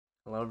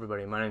Hello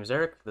everybody, my name is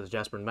Eric, this is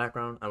Jasper in the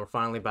background, and we're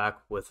finally back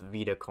with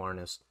Vita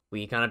Carnis.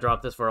 We kind of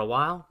dropped this for a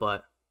while,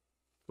 but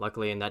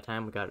luckily in that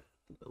time we got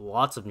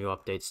lots of new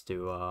updates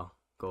to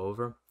go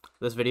over.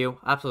 This video,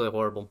 absolutely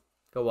horrible.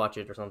 Go watch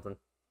it or something,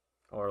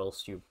 or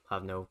else you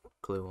have no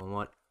clue on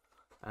what.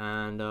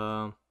 And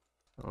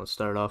let's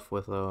start off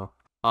with you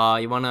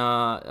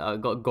wanna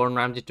Gordon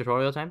Ramsay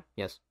tutorial time?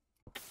 Yes.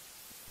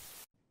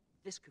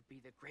 This could be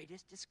the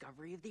greatest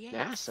discovery of the age.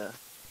 NASA.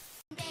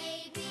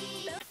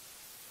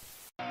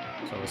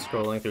 So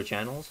scrolling through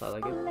channels, I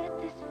like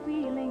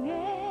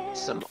it.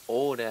 Some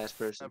old ass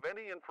person. Have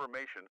any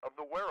information of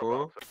the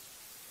whereabouts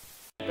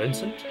of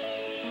Vincent?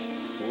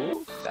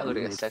 Ooh, that looked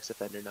like a sex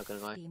offender, not gonna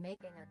lie.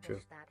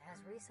 True.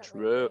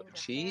 True.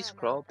 Cheese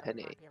crawl penne.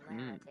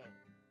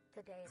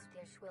 Today's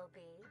dish will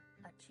be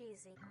a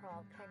cheesy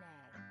crawl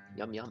penne.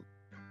 Yum yum.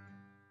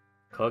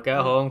 Cook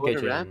at home Gordon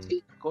kitchen.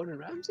 Ramsay? Gordon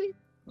Ramsay?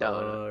 No.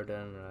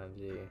 Gordon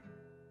Ramsay.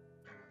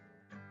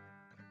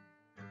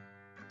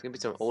 It's gonna be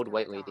some old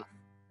white lady.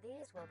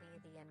 These will be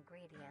the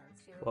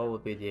ingredients. What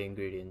would be the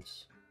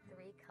ingredients?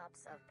 3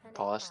 cups of penne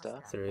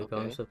Pasta. 3 Okay.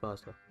 cups of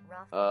pasta.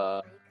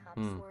 Roughly 3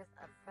 cups worth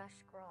of fresh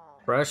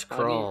crawl. Fresh How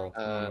do you, crawl.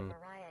 A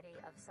variety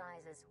of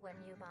sizes when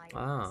you buy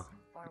Ah.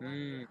 or when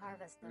you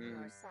harvest them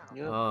yourself.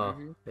 Yep. Oh,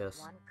 Mhm. yes.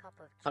 1 cup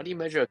of How do you cheese,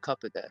 measure a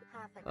cup of that?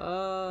 half a cup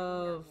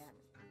of green onion,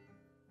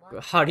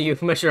 1 How do you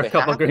measure a Wait,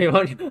 cup of half? green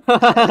onion?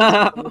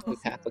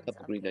 With half a cup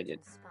of green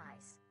onion.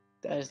 spice,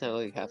 That is not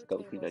like half a cup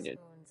of green onion.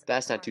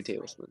 That's not 2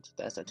 tablespoons.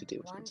 That's not 2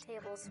 1 tablespoons.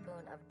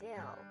 tablespoon of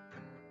dill,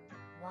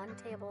 1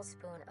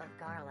 tablespoon of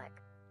garlic,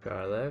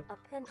 Garlic. a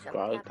pinch of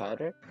Garlic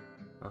pepper,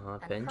 powder?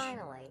 and Pinch.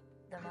 finally,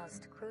 the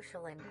most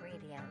crucial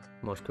ingredient,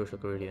 Most crucial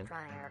ingredient.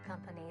 Dryer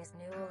Company's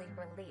newly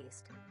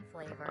released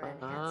flavor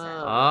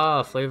enhancer.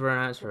 Ah, flavor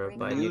enhancer To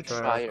by bring New the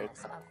Nutri.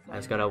 richness of And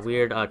it's got a flavors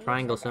weird to each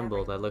triangle and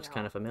symbol every that looks meal.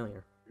 kind of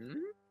familiar. Hmm?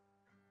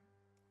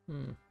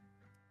 Hmm.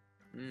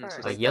 So First,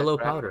 it's A like yellow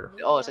that Kraft- powder.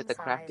 Oh, it's like the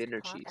Kraft medium-sized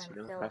dinner pot cheese, and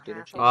you know? fill Kraft dinner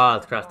half cheese. of Ah, it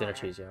it's with Kraft dinner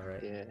water. cheese, yeah,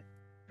 right. Yeah.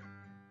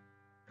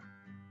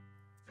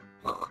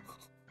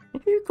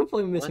 You're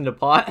completely missing the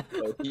pot.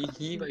 Bro,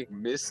 he like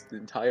missed the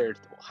entire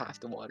half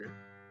the water.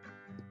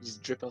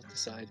 Just drip out the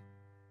side.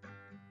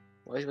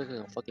 Why is he looking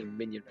like a fucking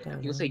minion right now?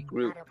 He looks like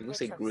Groot. Add a He looks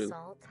pinch like of Groot.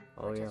 salt,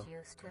 Oh, which yeah. is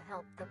used to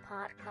help the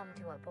pot come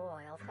to a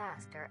boil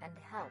faster and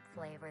help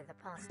flavor the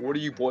pasta. What are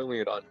you boiling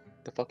it on?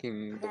 The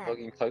fucking Then,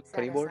 cutting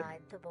set board?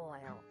 aside to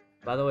boil.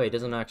 By the way, it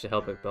doesn't actually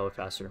help it boil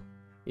faster.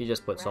 You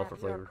just put Grab sulfur your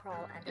flavor.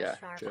 crawl and a Yeah,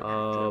 sharp true. knife.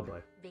 Oh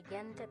boy.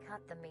 Begin to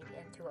cut the meat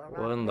into a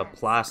What in the rough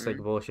plastic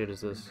Mm. bullshit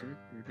is this?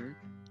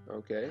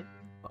 Okay.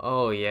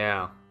 Oh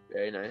yeah.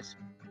 Very nice.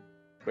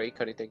 Great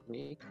cutting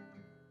technique.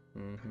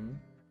 Mm-hmm.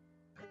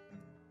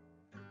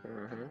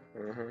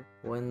 Uh-huh.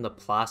 What in the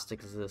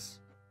plastic is this?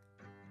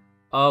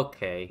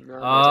 Okay. No,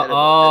 that's edible.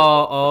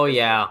 Oh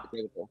yeah. It's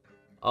edible.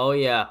 Oh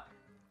yeah.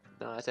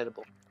 No, that's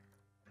edible.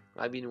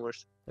 I've been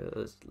worse.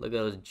 Look at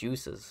those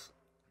juices.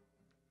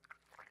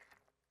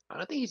 I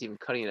don't think he's even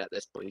cutting it at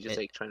this point. He's just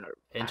like trying to.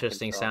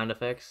 Interesting sound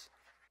effects.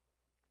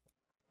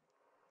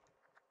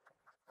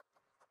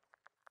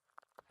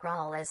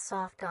 Crawl is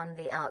soft on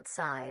the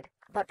outside,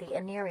 but the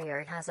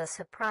interior has a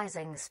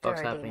surprising What's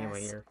happening in my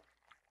sturdiness.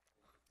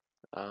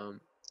 ear.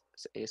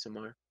 It's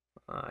ASMR.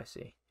 Ah, I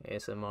see.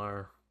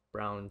 ASMR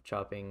brown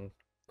chopping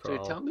So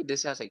crawl. tell me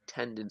this has like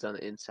tendons on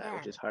the inside, Then,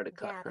 which is hard to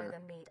cut. gather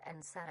the meat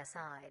and set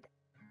aside.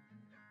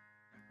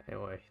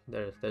 Anyway,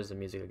 there's the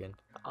music again.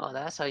 Oh,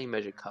 that's how you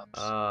measure cups.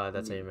 Ah,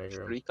 that's how you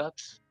measure 'em. 3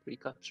 cups? 3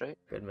 cups, right?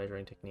 Good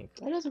measuring technique.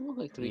 That doesn't look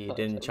like 3 You cups.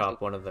 didn't That looks chop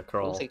like, one of the It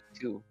crawl. looks like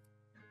 2.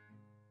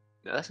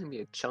 Now that's gonna be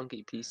a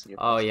chunky piece in your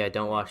Oh pasta. yeah,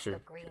 don't wash The your.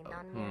 green oh,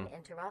 onion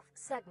into rough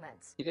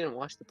segments. He didn't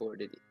wash the board,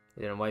 did he?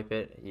 You didn't wipe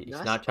it. He's You're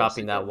not supposed to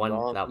chopping that get one.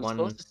 raw- That you're one.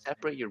 supposed to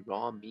separate your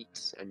raw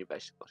meats and your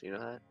vegetables. You know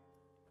that?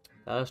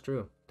 That is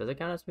true. Does it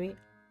count as meat?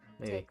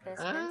 Maybe. Take this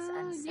mince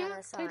and set yeah,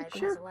 aside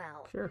technically. as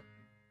well. Sure.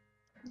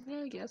 Yeah,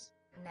 I guess.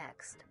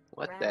 Next,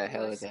 What grab the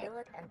hell your is that?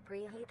 skillet and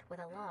preheat with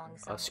a long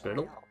A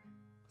skriddle? oil.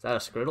 Is that a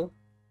skriddle?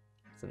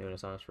 It's a new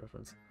Renaissance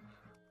reference.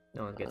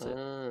 No one gets it.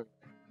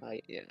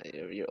 Yeah,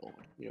 you're old.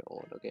 You're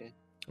old, okay?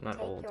 I'm not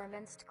Take old. your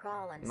minced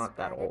crawl and Not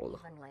that spread it old.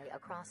 evenly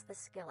across the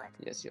skillet.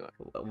 Yes, you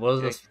are. What is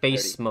You're this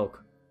face 30.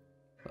 smoke?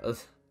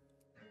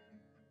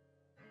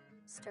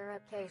 Stir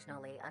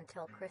occasionally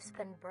until crisp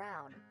and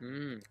brown.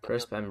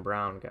 Crisp and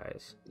brown,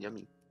 guys.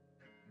 Yummy.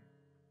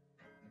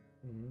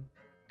 Mhm.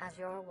 As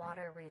your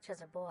water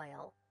reaches a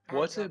boil, add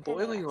What's your it penne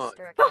boiling and on?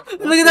 stir Look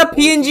occasionally. at that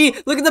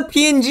PNG! Look at the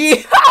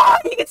PNG!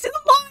 You can see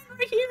the line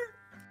right here!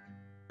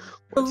 The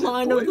What's it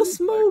line of the boiling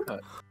smoke!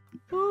 like?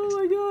 Oh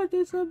my god,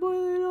 that's not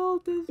boiling at all.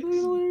 This is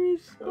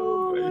hilarious.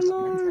 Oh Oh my my God.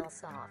 lord. Until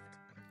soft.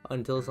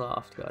 Until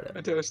soft, got it.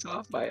 Until it's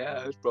off my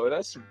ass, bro.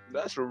 That's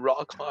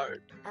rock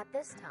hard. At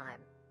this time,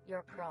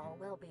 your crawl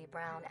will be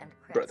brown and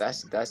crisp. Bro,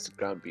 that's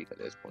ground beef at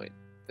this point.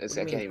 What do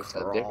I you can't mean even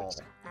tell the difference.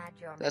 Add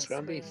your That's minced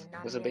ground beef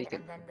green with some onion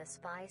bacon. and then the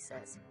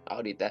spices.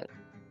 I'll eat that.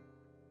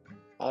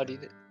 I'll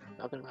eat it.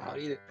 I'll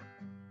eat it.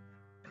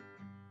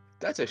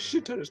 That's a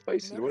shit ton of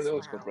spices. Where do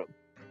those come Mix from?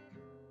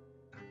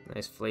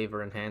 Nice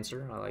flavor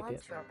enhancer. I like it.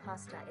 Once your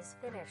pasta is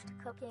finished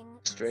cooking,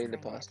 Strain the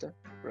it. pasta.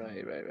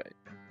 Right.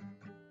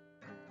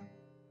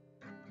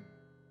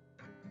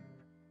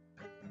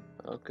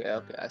 Okay,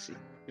 I see.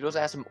 You also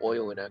add some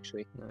oil in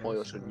actually. Nice,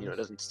 Oil so it nice.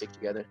 doesn't stick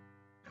together.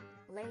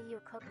 Lay your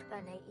cooked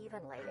penne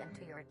evenly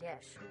into your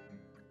dish.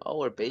 Oh,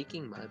 we're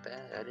baking. My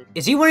bad. I didn't.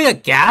 Is he wearing a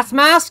gas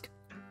mask?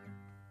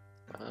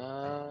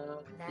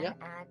 Then Yeah.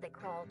 add the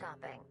crawl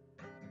topping.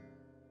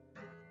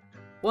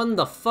 What in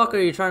the fuck are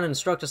you trying to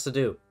instruct us to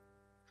do?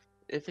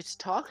 If it's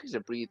toxic to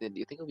breathe in, do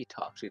you think it'll be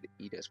toxic to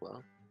eat as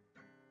well?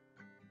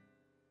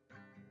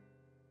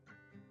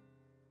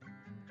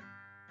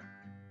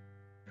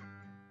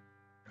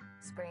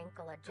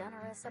 Sprinkle a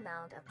generous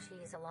amount of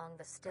cheese along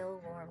the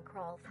still warm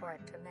crawl for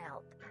it to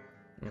melt.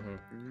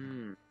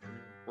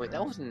 Wait,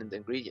 that wasn't in the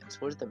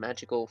ingredients. Where's the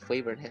magical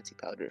flavor enhancing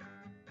powder?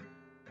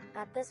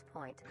 At this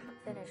point,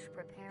 finish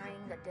preparing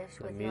the dish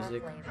The with music.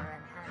 your flavor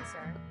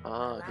enhancer. Ah,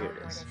 Allow here your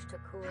it is. dish to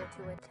cool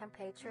to a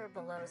temperature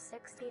below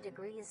 60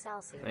 degrees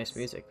Celsius. Nice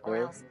music. Or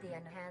else the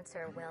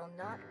enhancer will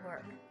not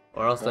work.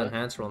 Or else the Huh?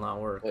 enhancer will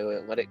not work. Wait,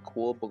 let it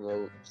cool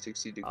below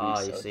 60 degrees Ah,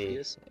 you see.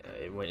 Celsius?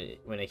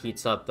 When it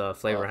heats up, the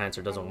flavor Oh.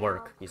 enhancer doesn't And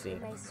work, now you see. You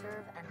may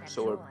serve and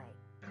So we're- enjoy.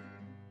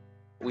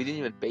 We didn't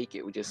even bake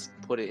it, we just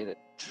put it in it.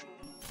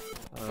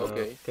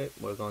 Okay. Okay,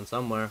 we're going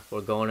somewhere.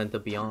 We're going into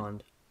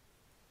beyond.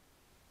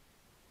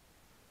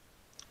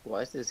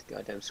 Why is this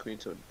goddamn screen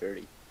so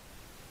dirty?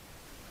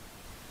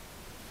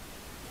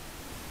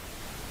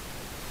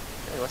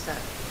 Hey, what's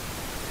that?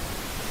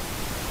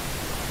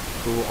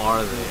 Who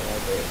are they?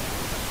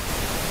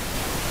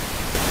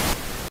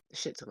 This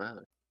shit's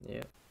loud.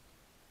 Yeah.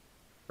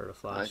 For the Like,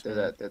 flash.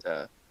 there's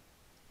a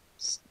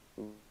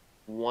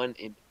one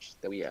image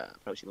that we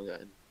probably should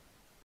look at.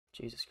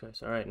 Jesus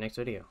Christ. Alright, next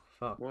video.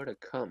 Fuck. More to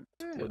come.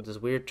 With this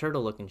weird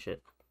turtle looking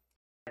shit.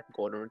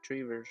 Golden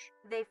retrievers.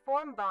 They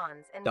form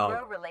bonds and Dog.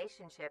 grow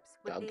relationships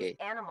with Doggy. these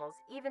animals,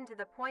 even to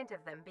the point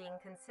of them being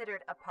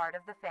considered a part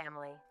of the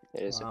family.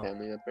 It is Wow. a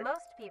family member.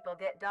 Most people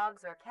get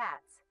dogs or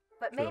cats,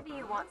 but True. maybe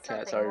you want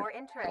Cats something are more house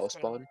interesting.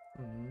 spawn.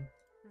 Mm-hmm.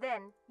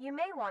 Then you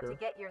may want True. to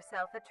get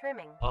yourself a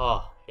trimming.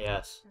 Oh,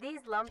 yes.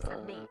 These lumps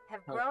of meat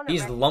have grown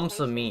These a lumps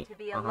of reputation meat, to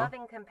be a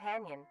loving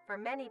companion for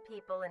many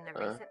people in the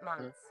recent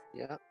months.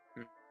 Yeah.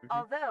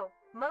 Although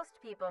most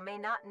people may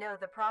not know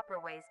the proper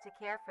ways to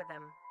care for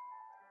them.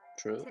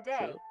 True.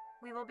 Today, True.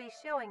 we will be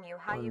showing you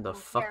how On you the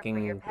can care for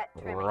your fucking pet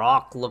trimming.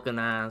 rock looking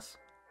ass.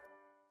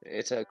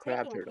 It's a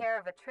crab Taking turtle. care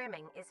of a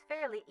trimming is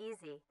fairly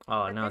easy.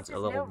 Oh, but now this it's a is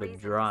little no bit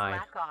reason to dry.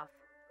 slack off.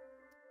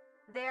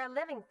 They are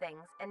living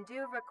things and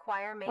do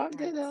require Are they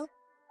maintenance.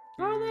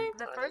 though? Are they?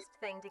 The first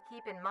thing to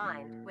keep in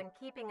mind when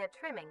keeping a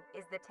trimming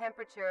is the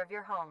temperature of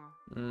your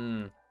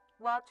home.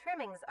 While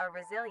trimmings are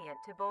resilient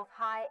to both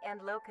high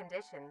and low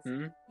conditions,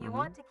 you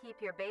want to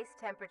keep your base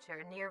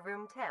temperature near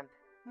room temp,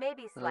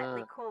 maybe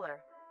slightly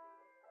cooler.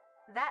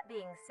 That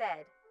being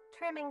said,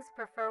 trimmings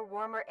prefer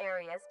warmer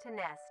areas to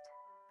nest.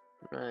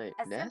 Right.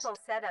 A Nest? simple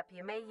setup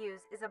you may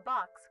use is a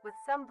box with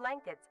some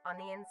blankets on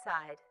the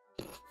inside.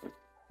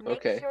 Make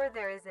Okay. sure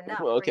there is enough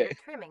Well, for your okay.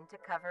 trimming to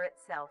cover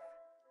itself.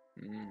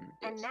 And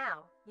Yes.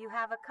 now, you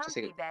have a Just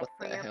like, comfy bed what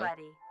for the your hell?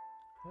 buddy.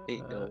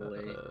 Ain't no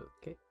way.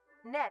 Okay.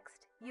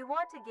 Next, you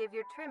want to give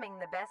your trimming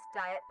the best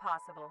diet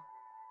possible.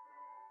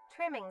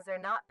 Trimmings are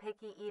not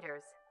picky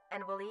eaters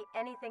and will eat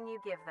anything you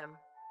give them.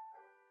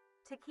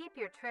 To keep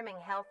your trimming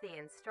healthy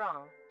and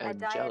strong, a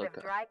diet Angelica.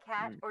 of dry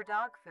cat or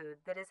dog food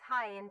that is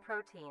high in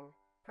protein,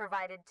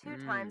 provided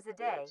 2 times a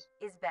day,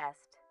 is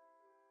best.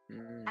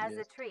 As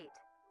Yes. a treat,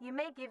 you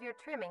may give your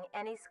trimming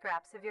any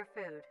scraps of your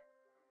food.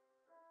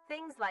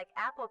 Things like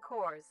apple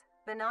cores,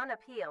 banana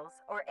peels,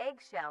 or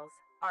eggshells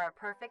are a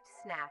perfect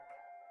snack.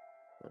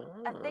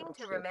 A thing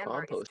to so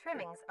remember is composter.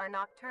 trimmings are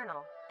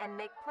nocturnal and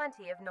make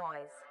plenty of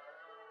noise.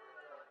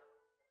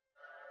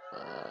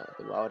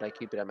 Then why would I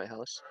keep it at my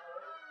house?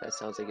 That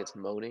sounds like it's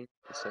moaning.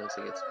 It sounds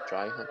like it's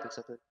dry humping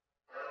something.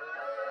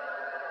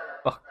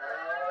 Fuck.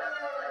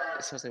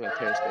 It sounds like my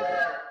parents'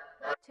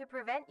 bedroom. To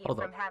prevent you Hold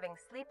from up. having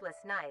sleepless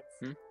nights,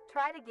 Hmm?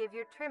 try to give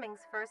your trimmings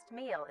first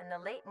meal in the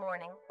late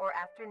morning or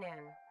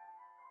afternoon.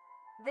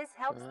 This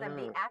helps them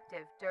be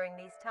active during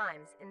these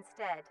times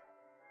instead.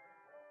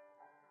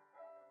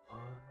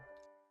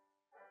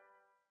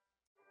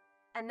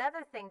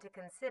 Another thing to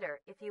consider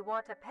if you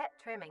want a pet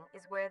trimming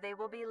is where they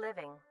will be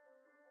living.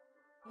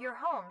 Your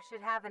home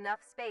should have enough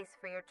space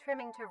for your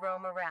trimming to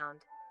roam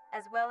around,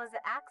 as well as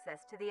access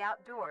to the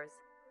outdoors,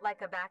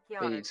 like a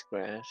backyard. Eats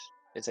grass.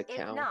 It's a If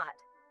cow. not,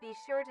 be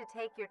sure to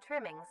take your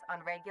trimmings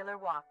on regular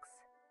walks.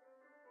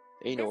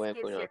 Ain't no way I'm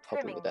This going gives on your a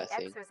public trimming with the that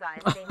thing.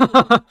 exercise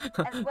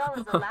they need, as well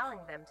as allowing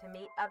them to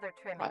meet other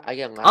trimmings. I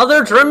get Other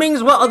laughed at.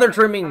 trimmings? What other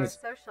Trimmings are a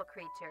trimmings? social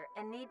creature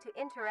and need to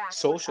interact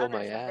Social with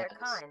my others of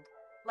their ass. kind,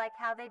 like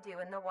how they do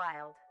in the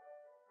wild.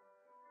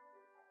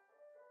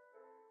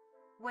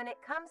 When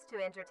it comes to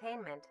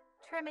entertainment,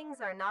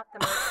 trimmings are not the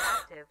most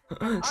active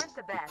and aren't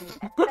the best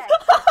at sex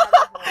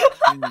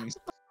or tug-of-war.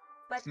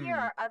 But here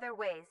are other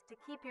ways to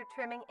keep your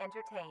trimming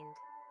entertained.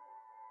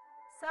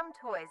 Some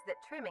toys that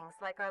trimmings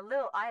like are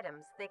little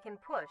items they can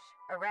push,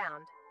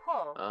 around,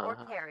 pull, or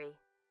carry.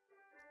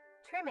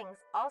 Trimmings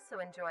also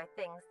enjoy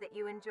things that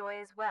you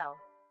enjoy as well.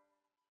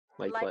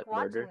 Like what?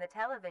 Watching Murder? the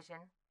television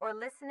or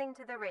listening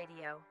to the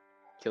radio.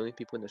 Killing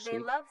people in the They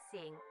street? love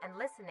seeing and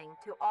listening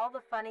to all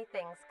the funny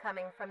things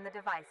coming from the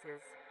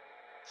devices.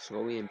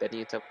 Slowly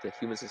embedding itself into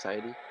human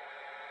society?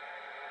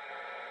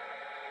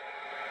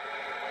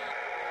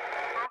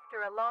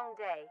 After a long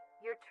day,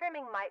 your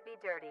trimming might be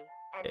dirty.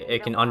 And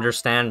It can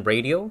understand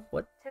radio?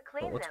 What? To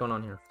clean What's them, going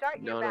on here? start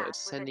your No, bath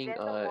it's with sending a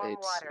gentle warm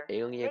its water,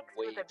 alien mixed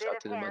with a waves bit out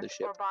of to the hand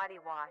mothership. or body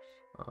wash.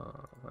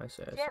 I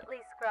see. Gently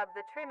scrub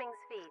the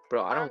trimming's feet,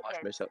 Bro, I don't wash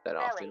armpits, myself that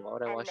belly, often. Why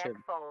would I and wash neck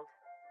him? fold.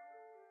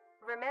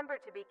 Remember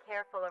to be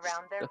careful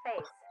around their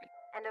face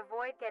and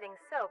avoid getting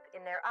soap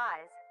in their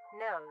eyes,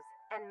 nose,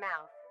 and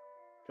mouth.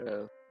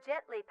 Bro.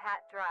 Gently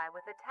pat dry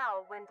with a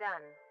towel when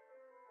done.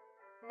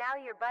 Now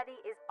your buddy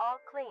is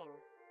all clean.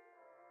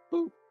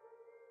 Boop.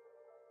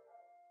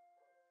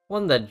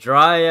 One of the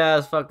dry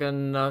ass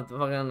fucking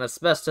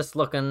asbestos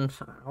looking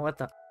what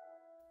the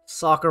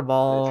soccer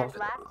ball. And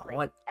lastly,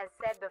 What? as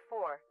said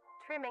before,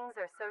 trimmings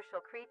are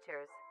social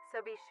creatures, so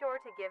be sure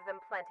to give them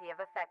plenty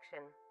of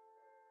affection.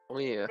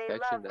 Only They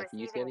affection love that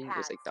he's receiving getting is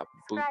pats, like the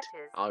boot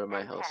scratches, out of my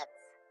and house. pets.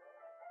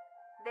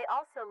 They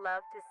also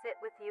love to sit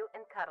with you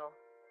and cuddle.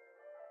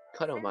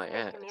 Cut on Since my they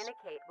ass.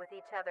 communicate with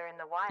each other in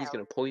the wild, He's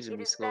gonna poison it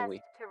me is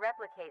slowly. best to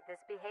replicate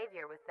this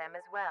behavior with them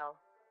as well.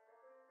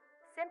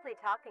 Simply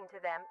talking to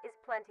them is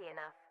plenty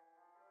enough.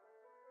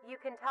 You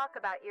can talk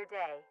about your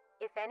day,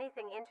 if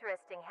anything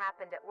interesting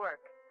happened at work,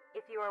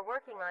 if you are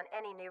working on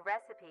any new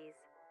recipes,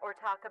 or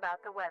talk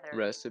about the weather.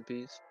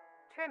 Recipes?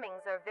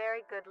 Trimmings are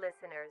very good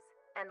listeners,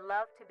 and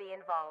love to be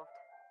involved.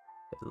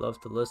 They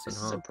love to listen, This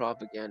is huh? some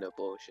propaganda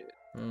bullshit.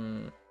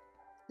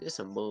 This is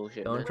some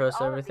bullshit, Don't man. trust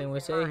With all of everything we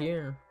these in say mind,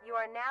 here. You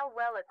are now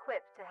well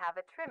equipped to have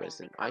a trimming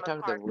Listen, become I talk a to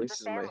the part of the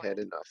voices in my family. head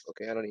enough,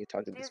 okay? I don't need to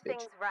talk to Do this bitch.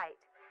 things right,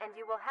 and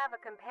you will have a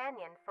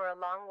companion for a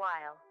long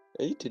while.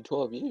 8 to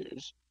 12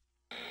 years.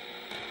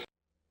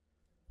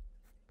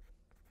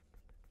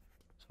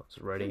 So it's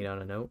writing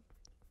down a note.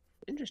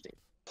 Interesting.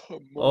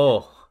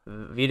 Oh,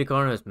 Vita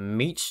Carnis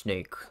meat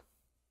snake.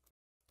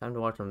 Time to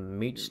watch a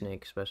meat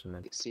snake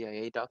specimen.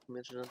 CIA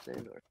documents or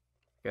something? Or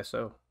Guess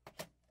so.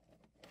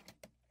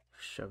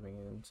 Shoving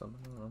it in something.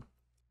 I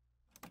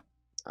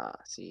don't know.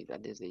 see,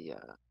 that is a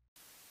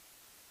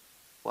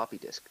floppy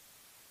disk.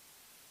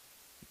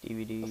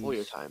 DVDs. Before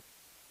your time.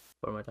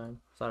 Before my time.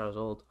 Thought I was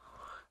old.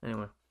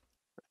 Anyway,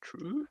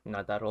 True.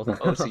 not that old.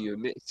 Oh, so you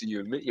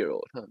admit you're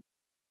old, huh?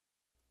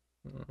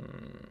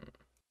 Mm,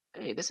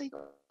 Hey, this ain't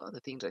all the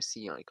things I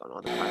see on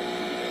all the pirate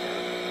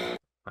videos.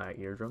 Alright,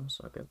 eardrums.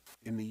 Okay.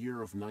 In the year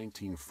of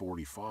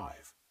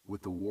 1945,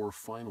 with the war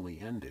finally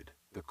ended,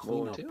 the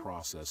cleanup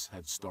process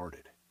had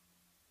started.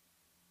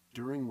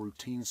 During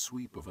routine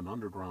sweep of an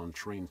underground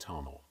train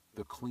tunnel,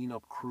 the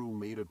cleanup crew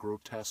made a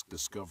grotesque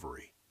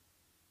discovery.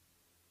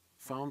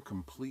 Found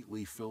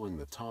completely filling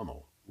the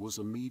tunnel was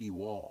a meaty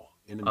wall,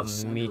 and in the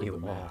center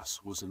of the mass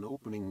was an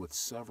opening with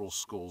several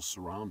skulls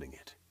surrounding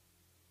it.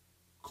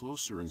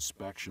 Closer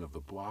inspection of the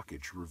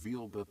blockage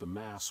revealed that the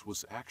mass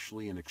was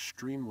actually an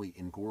extremely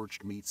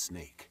engorged meat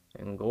snake.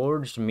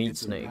 Engorged meat its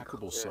snake. Its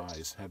impeccable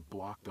size had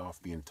blocked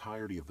off the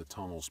entirety of the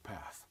tunnel's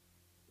path.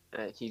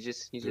 He's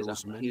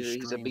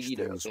a big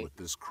eater, things okay? with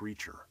this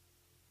creature.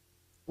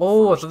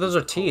 Oh, so those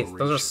are teeth.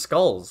 Those are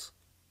skulls.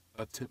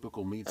 A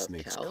typical meat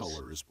snake's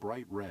color is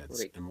bright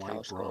reds and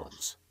light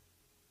browns.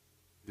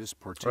 This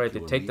particular right, they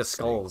take the meat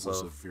skulls snake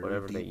was of a very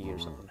whatever they deep eat or maroon.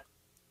 something.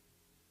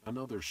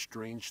 Another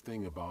strange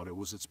thing about it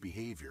was its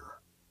behavior.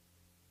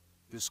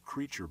 This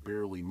creature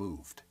barely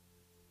moved.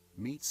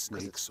 Meat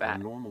snakes are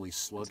normally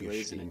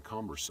sluggish and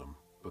cumbersome,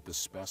 but the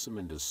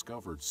specimen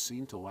discovered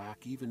seemed to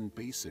lack even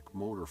basic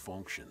motor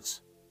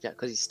functions. Yeah,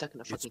 because he's stuck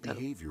in a fucking tunnel.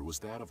 Its behavior was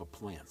that of a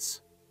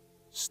plant's.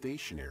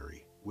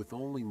 Stationary, with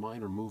only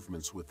minor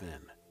movements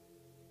within.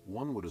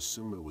 One would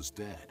assume it was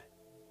dead.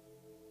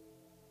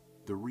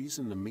 The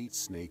reason the meat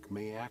snake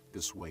may act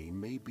this way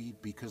may be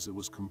because it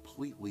was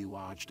completely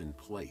lodged in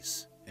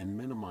place and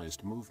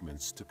minimized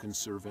movements to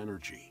conserve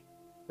energy.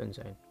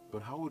 Insane.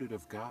 But how would it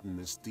have gotten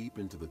this deep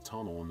into the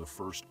tunnel in the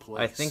first place?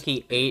 I think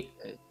he ate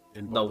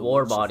and the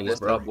war bodies,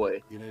 bro.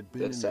 Subway. It had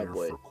been in there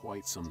for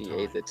quite some time. He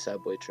ate that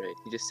subway train.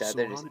 He just sat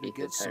there and just ate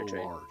the entire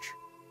train.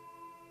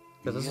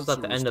 Because this was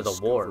at the end of the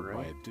war, right?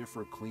 By a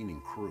different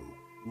cleaning crew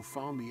who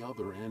found the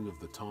other end of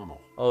the tunnel.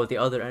 Oh, the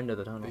other end of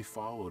the tunnel. They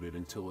followed it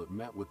until it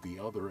met with the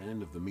other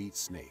end of the meat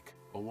snake.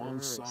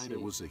 Alongside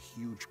it was a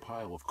huge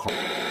pile of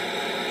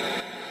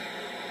carcas.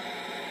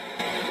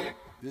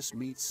 This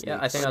meat snake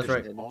I think I was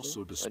right.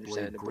 also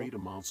displayed great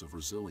amounts of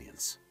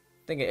resilience.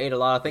 I think it ate a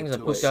lot of things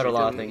and pooped out a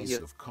lot of things. He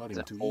has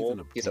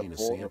a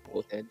hole at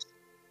both ends.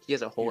 He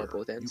has a hole at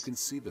both ends. You can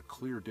see the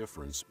clear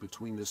difference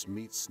between this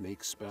meat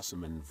snake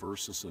specimen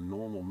versus a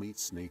normal meat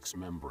snake's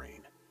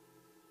membrane.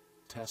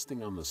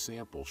 Testing on the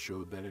sample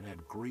showed that it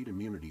had great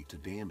immunity to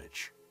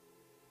damage.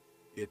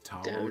 It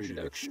tolerated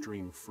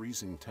extreme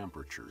freezing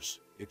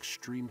temperatures,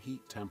 extreme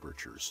heat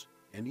temperatures,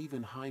 and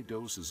even high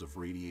doses of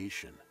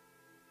radiation.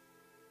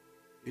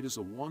 It is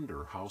a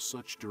wonder how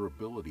such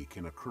durability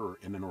can occur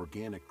in an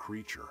organic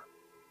creature.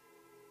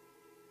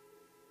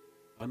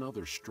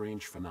 Another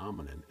strange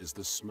phenomenon is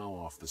the smell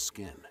off the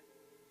skin.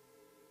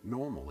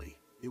 Normally,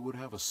 it would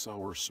have a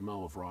sour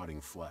smell of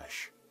rotting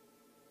flesh.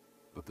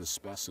 But the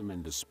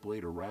specimen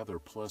displayed a rather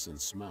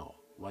pleasant smell,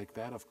 like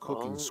that of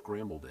cooking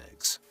scrambled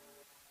eggs.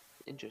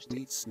 Interesting.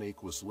 Meat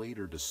snake was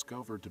later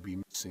discovered to be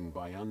missing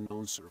by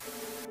unknown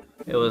survivors.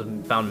 It was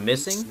found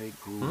missing?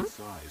 Snake grew in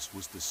size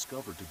was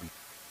discovered to be...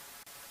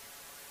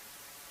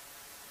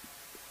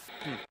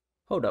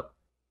 Hold up.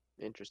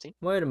 Interesting.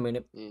 Wait a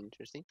minute.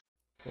 Interesting.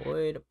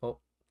 Wait. Oh,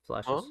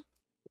 flashes. Huh?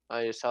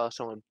 I just saw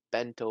someone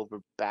bent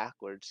over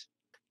backwards,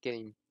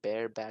 getting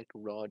barebacked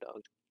raw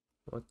dogged.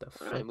 What the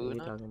fuck Alright, are you moving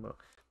on. talking about?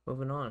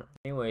 Moving on.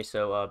 Anyway,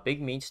 so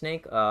big meat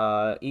snake.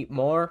 Eat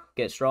more,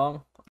 get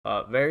strong.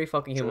 Very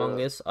fucking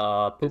humongous.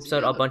 Poops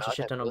out a bunch of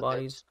shit on our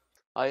bodies.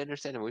 I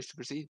understand and wish to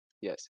proceed.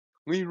 Yes.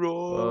 We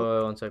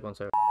roll. One sec.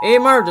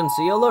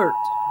 Emergency alert!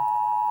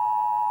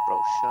 Bro,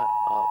 shut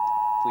up,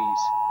 please.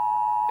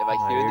 If I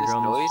My hear this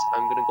eardrums. noise,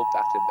 I'm gonna go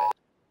back to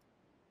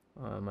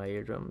bed. My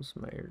eardrums.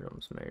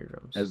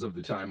 As of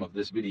the time of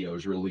this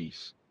video's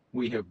release,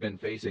 we have been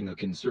facing a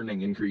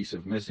concerning increase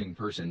of missing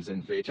persons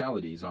and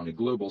fatalities on a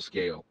global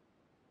scale.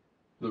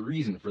 The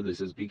reason for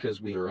this is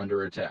because we are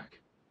under attack.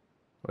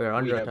 We are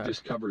under We have attack.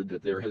 discovered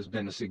that there has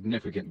been a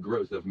significant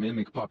growth of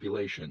mimic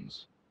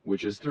populations,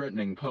 which is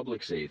threatening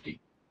public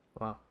safety.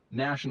 Wow.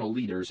 National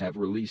leaders have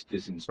released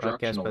this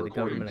instructional by the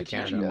recording government to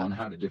of teach you Canada. on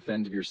how to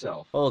defend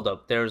yourself. Hold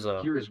up. There's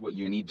a. Here is what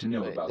you need to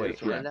know Wait, about the there's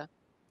threat. Canada?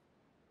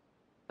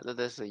 I thought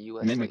this was a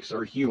US Mimics thing. are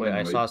Wait, I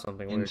humanoid, saw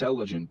something weird.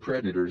 intelligent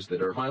predators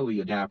that are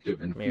highly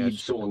adaptive and Yeah, feed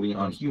it's solely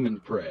on gross. human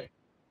prey.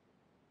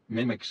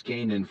 Mimics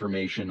gain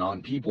information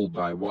on people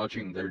by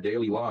watching their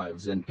daily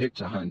lives and pick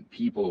to hunt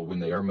people when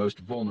they are most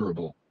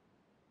vulnerable.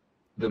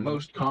 The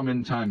most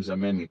common times a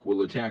mimic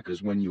will attack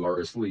is when you are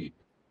asleep,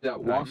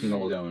 out walking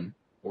alone,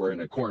 or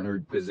in a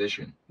cornered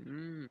position.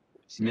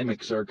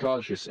 Mimics are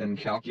cautious and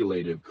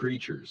calculative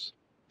creatures,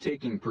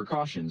 taking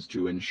precautions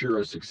to ensure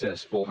a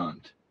successful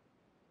hunt.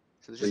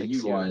 So They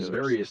utilize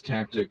various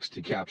tactics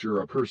to capture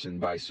a person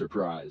by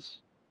surprise.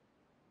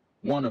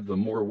 One of the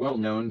more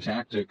well-known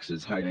tactics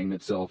is hiding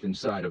itself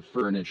inside of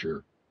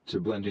furniture, to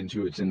blend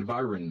into its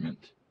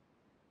environment.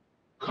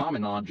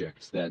 Common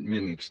objects that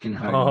mimics can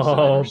hide inside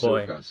are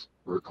sofas,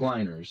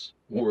 recliners,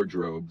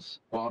 wardrobes,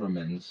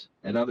 ottomans,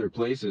 and other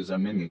places a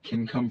mimic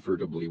can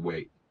comfortably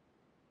wait.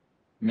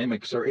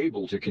 Mimics are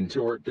able to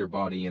contort their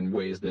body in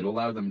ways that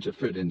allow them to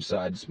fit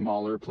inside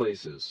smaller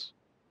places.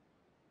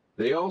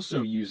 They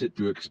also use it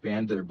to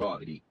expand their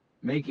body,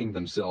 making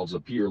themselves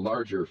appear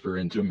larger for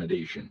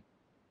intimidation.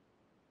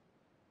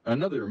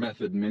 Another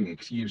method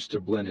mimics use to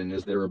blend in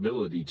is their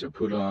ability to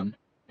put on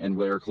and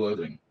wear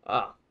clothing.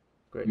 Ah,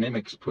 great.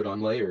 Mimics put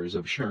on layers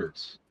of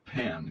shirts,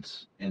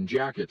 pants, and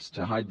jackets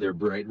to hide their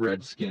bright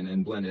red skin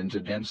and blend into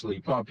densely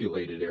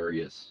populated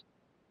areas.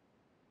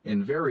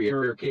 In very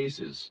rare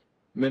cases,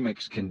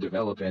 mimics can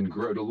develop and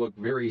grow to look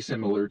very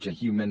similar to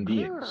human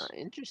beings.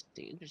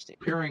 Interesting.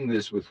 Pairing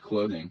this with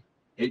clothing,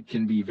 it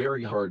can be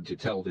very hard to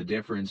tell the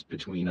difference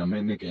between a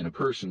mimic and a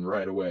person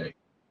right away.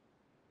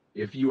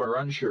 If you are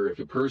unsure if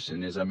a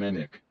person is a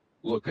mimic,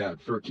 look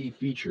out for key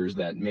features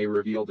that may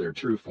reveal their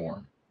true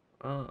form.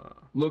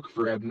 Look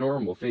for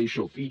abnormal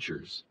facial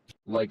features,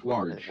 like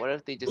large, What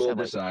if they just have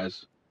bulbous like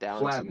eyes, Down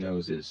flat syndrome?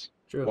 noses,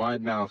 True.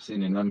 wide mouths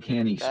and an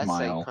uncanny That's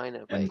smile, like kind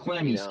of and like,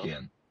 clammy you know,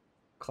 skin.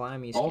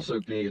 Climby skin.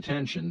 Also pay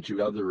attention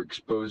to other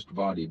exposed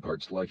body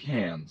parts like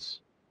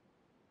hands.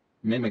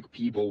 Mimic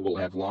people will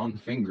have long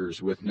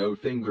fingers with no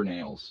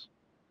fingernails.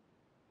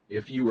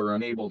 If you are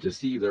unable to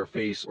see their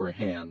face or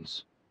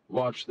hands,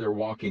 watch their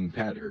walking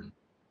pattern.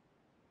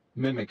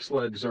 Mimics'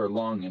 legs are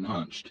long and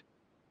hunched.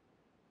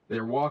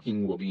 Their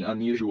walking will be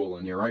unusual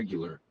and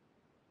irregular.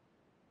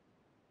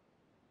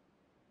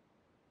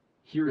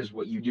 Here is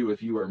what you do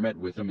if you are met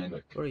with a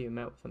mimic. What are you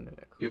met with a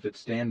mimic? If it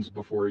stands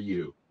before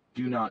you,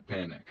 do not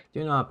panic.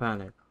 Do not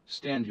panic.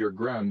 Stand your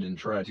ground and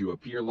try to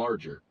appear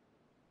larger.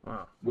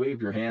 Wow.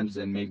 Wave your hands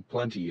and make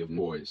plenty of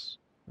noise.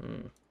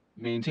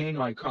 Maintain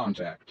eye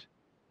contact.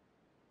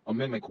 A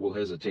mimic will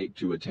hesitate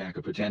to attack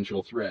a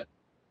potential threat.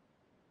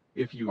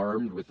 If you are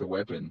armed with a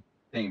weapon,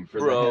 aim for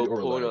the head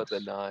or pull out legs. the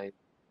knife.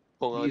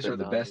 These are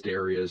the best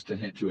areas to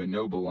hit to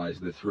immobilize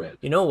the threat.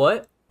 You know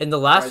what? In the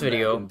last Try that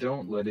video, and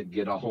don't let it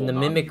get a hold in the on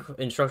mimic you.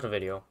 instructional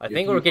video, I If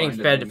think you we're getting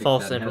find a fed mimic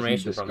false that hasn't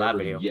information from that discovered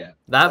video. you yet,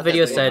 That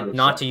video stay out said of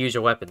not to sight. use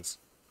your weapons.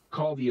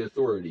 Call the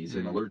authorities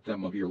and alert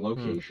them of your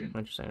location.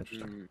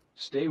 Interesting.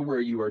 Stay where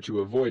you are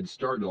to avoid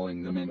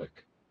startling the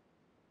mimic.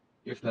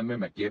 If the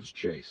mimic gives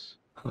chase,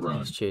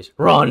 run. Chase.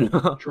 Run!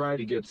 Try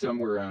to get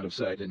somewhere out of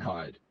sight and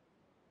hide.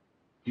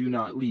 Do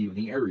not leave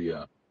the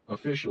area.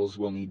 Officials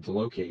will need to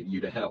locate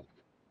you to help.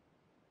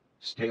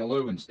 Stay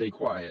low and stay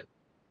quiet.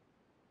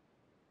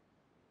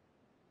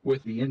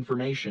 With the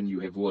information you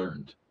have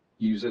learned,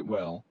 use it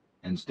well,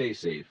 and stay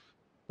safe.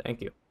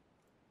 Thank you.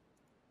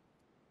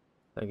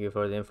 Thank you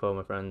for the info,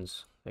 my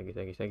friends. Thank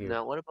you.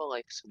 Now, what about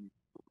like some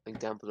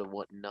examples of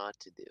what not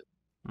to do?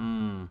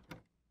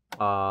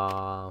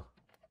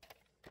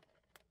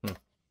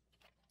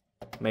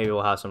 Maybe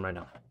we'll have some right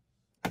now.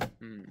 Let's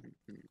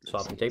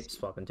Swapping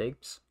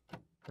tapes.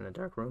 In a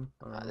dark room.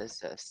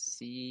 This is a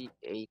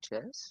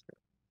CHS?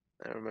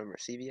 I don't remember.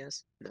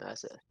 CVS? No,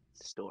 that's a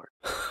store.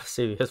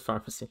 CVS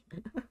pharmacy.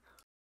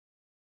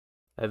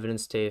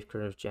 Evidence tape,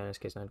 Colonel Janice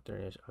case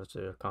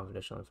 930 of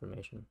confidential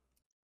information.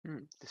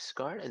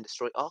 Discard and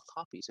destroy all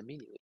copies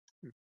immediately.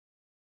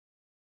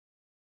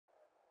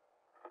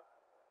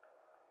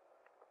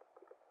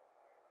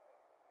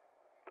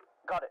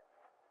 Got it.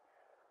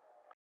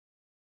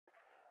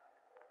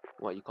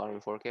 What, you caught him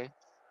in 4K?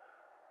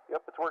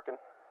 Yep, it's working.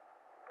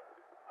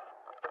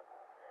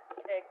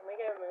 Hey, can we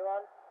get a move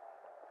on?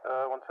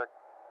 1 sec.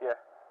 Yeah.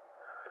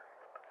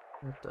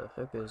 What the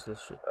heck is this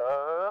shit?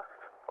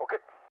 Okay.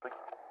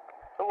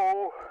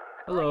 Hello.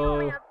 Hello. You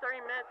only have 30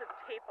 minutes of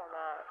tape on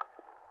that.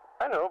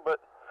 I know, but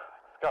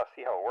just gotta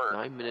see how it works.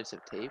 9 minutes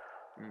of tape?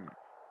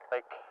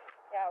 Like,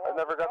 Yeah, well, I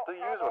never got to don't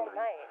use have one all of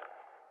these. night.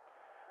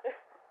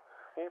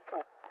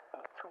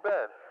 Too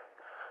bad.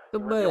 Too You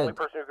were the only bad.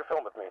 person who could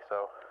film with me,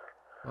 so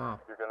Wow.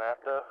 you're gonna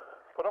have to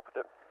put up with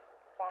it.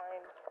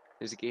 Fine.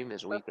 There's a game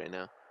that's weak right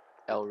now.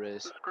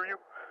 Elriz. Screw you.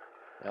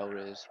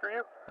 Elriz. Screw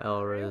you.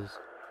 Elriz.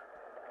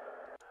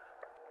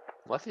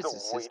 What if it's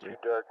his Still way sister? too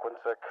dark. 1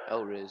 sec.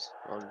 Elriz.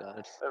 Oh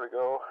god. There we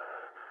go.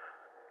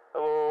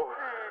 Hello.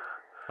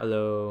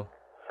 Hello.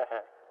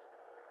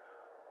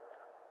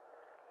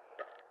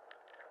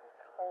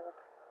 Cold.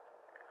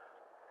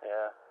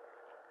 Yeah.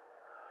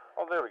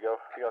 Oh, there we go.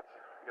 You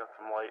got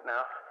some light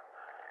now.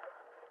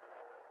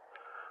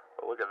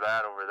 But look at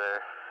that over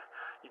there.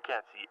 You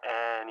can't see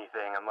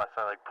anything unless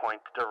I like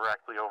point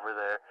directly over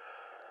there.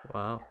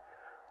 Wow.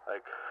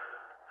 Like,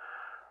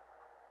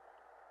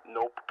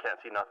 nope, can't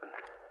see nothing.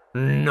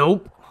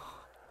 Nope.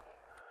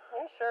 Are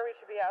you sure we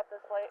should be out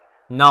this late?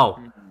 No.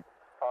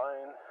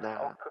 Fine.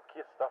 Nah. I'll cook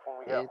you stuff when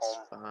we get It's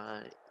home.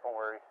 fine. Don't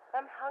worry.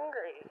 I'm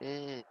hungry.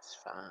 It's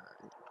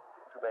fine.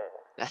 Too bad.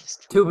 That's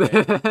Too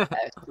bad.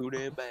 That's too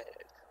damn bad.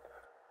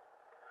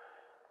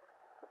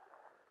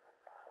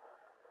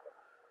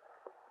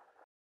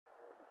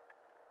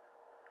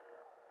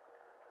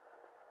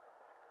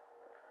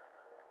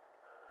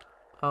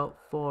 Out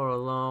for a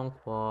long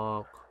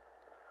walk.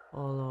 A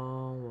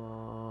long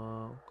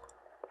walk.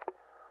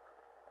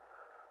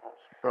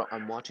 Bro,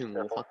 I'm watching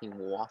a fucking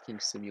walking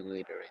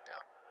simulator right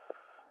now.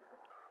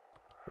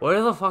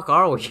 Where the fuck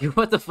are we?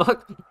 What the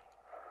fuck? This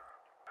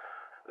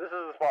is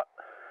the spot.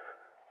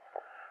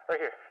 Right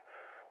here.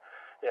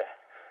 Yeah.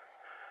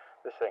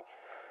 This thing.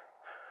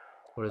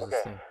 What is this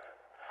Okay. thing?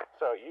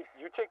 So you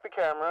take the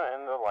camera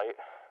and the light.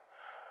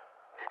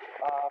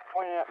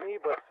 Point it at me,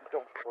 but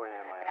don't point it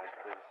at my eyes,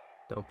 please.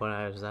 Don't point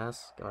at his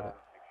ass. Got it.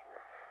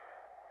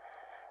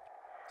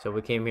 So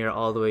we came here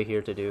all the way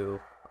here to do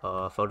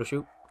a photo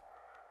shoot.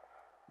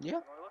 Yeah.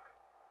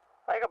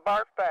 Like a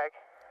barf bag.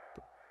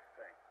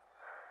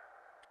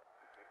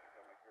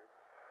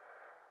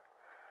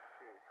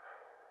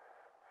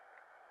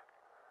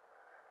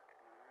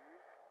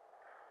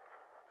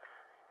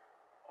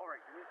 Alright,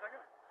 give me a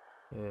second.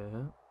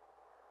 Yeah.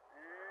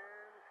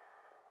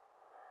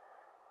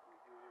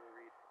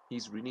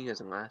 He's reading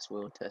his last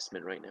will and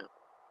testament right now.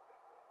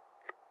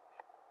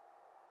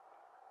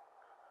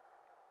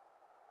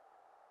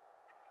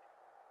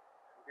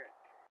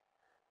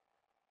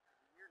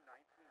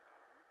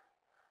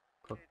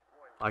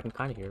 I can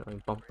kind of hear it. I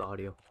can bump the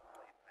audio.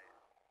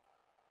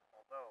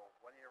 Although,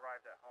 when he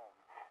arrived at home,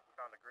 he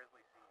found a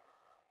grisly scene.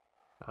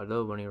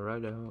 Although when he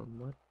arrived at home,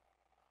 what?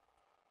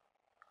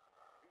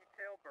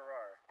 Detail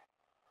Barar,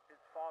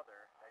 his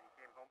father that he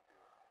came home to,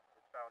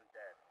 was found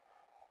dead.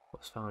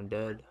 Was found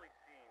dead. Grisly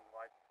scene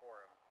lies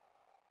before him.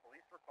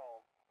 Police were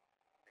called.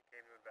 They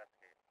came to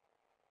investigate.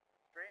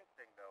 Strange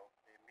thing though,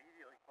 they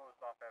immediately closed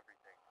off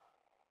everything.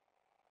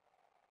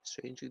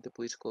 Strangely, the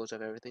police closed off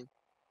everything.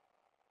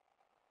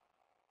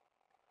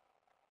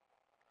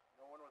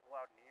 No one was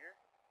allowed near,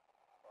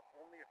 but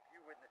only a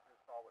few witnesses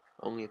saw what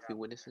Only a few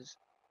happened. witnesses.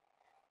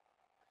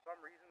 For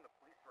some reason, the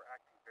police were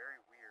acting very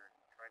weird,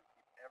 trying to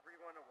keep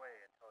everyone away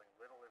and telling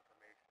little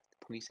information.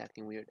 Police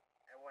acting weird.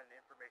 And when the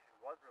information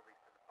was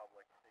released to the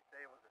public, they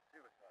say it was a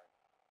suicide.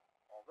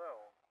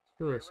 Although,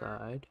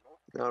 Suicide.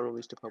 Not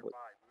released to public.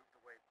 moved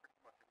away pretty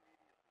much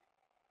immediately.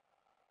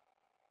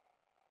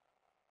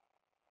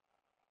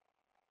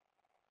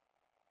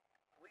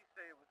 Police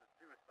say it was a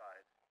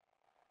suicide,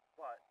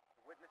 but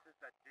the witnesses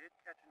that did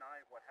catch an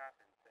eye of what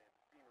happened say the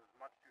scene was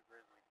much too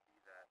grisly to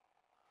be that.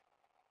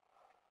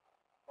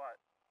 But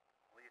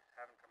police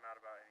haven't come out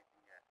about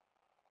anything yet.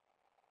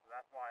 So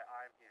that's why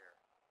I'm here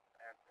to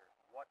answer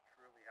what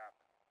truly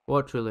happened.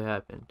 What truly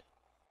happened?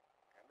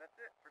 And that's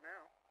it for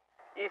now.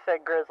 You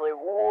said grizzly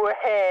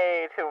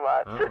way too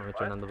much. Oh, let me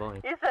turn on the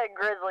volume. You said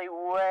grizzly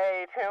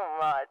way too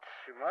much.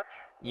 Too much?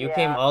 You Yeah.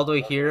 came all the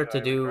way here to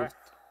do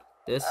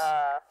this?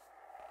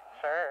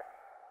 Sure.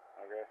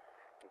 Okay.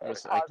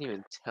 Listen, I can't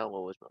even tell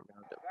what was around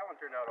him. That one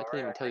turned out I alright.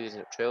 can't even tell you it's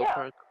in a trail Yeah.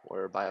 park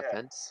or by a Yeah.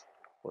 fence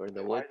or in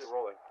the Why woods is it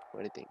rolling? or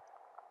anything.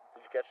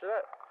 Did you catch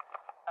that?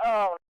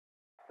 Oh,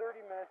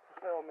 30 minutes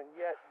to film, and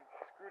yet you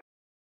screwed.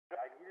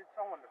 I needed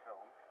someone to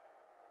film.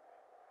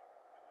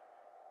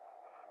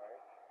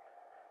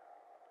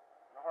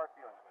 hard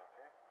feelings,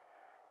 okay?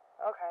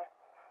 Okay.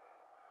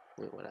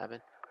 Wait, what happened?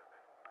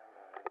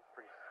 It's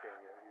pretty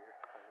scary out here.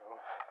 I know.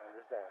 I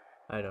understand.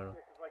 I don't know.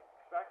 Yeah, 'cause, like,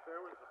 back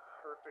there was the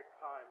perfect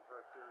time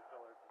for a serial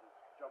killer to just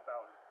jump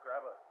out and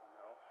grab us, you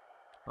know?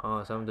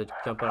 Oh, someone to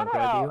jump out and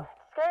grab you?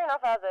 Scary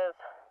enough as is.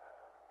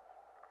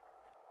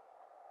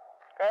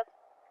 Chris?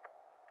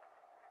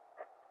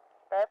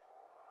 Chris?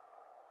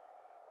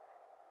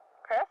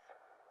 Chris?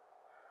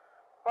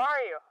 Where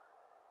are you?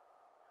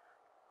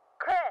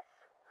 Chris!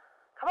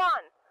 Come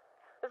on!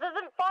 This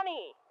isn't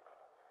funny!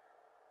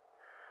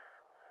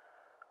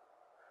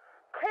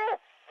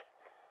 Chris!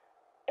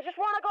 I just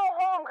want to go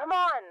home, come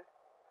on!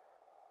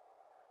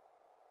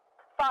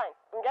 Fine,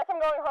 I guess I'm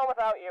going home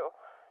without you.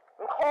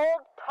 I'm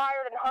cold,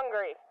 tired, and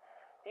hungry.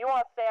 If you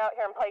want to stay out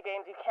here and play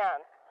games, you can.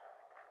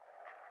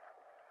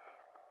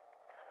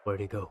 Where'd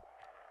he go?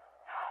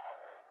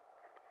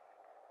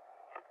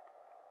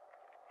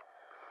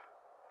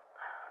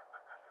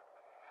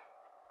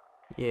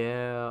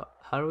 Yeah,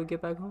 how do we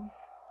get back home?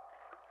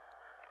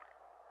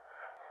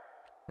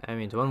 I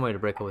mean, it's one way to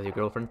break up with your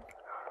girlfriend.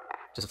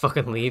 Just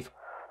fucking leave.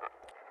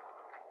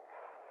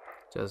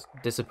 Just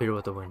disappear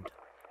with the wind.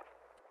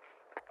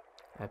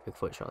 Epic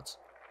foot shots.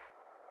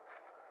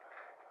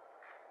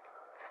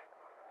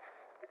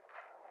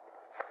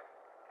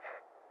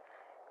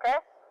 Chris?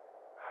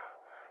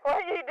 What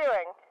are you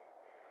doing?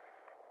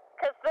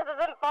 Chris, this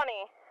isn't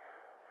funny.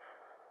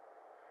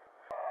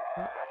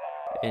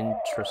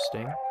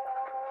 Interesting.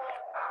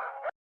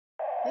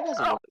 That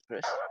doesn't look like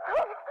Chris.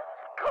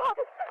 God.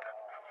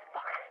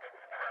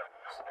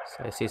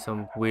 So I see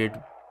some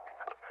weird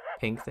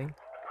pink thing.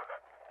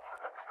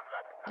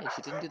 Hey,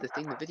 she didn't do the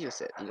thing the video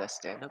said. You gotta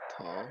stand up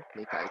tall,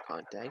 make eye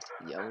contact,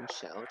 yell and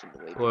shout, and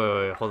wave.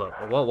 Wait, hold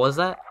up. What was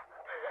that?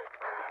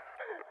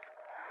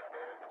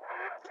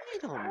 I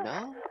don't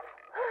know.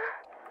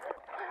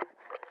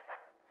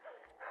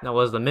 Now,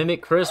 was the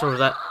mimic Chris or was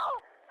that...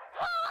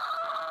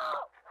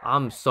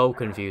 I'm so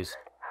confused.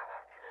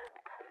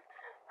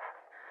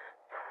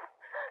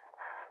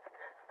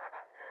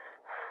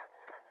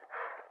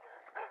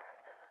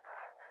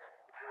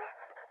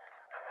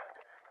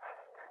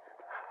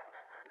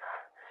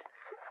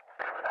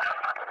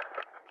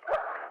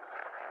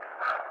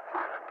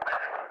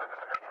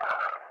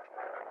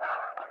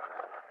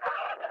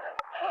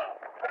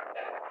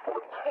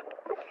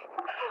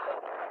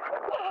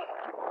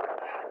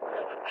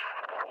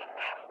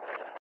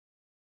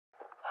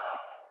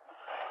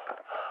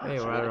 Hey,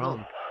 we're at our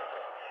home.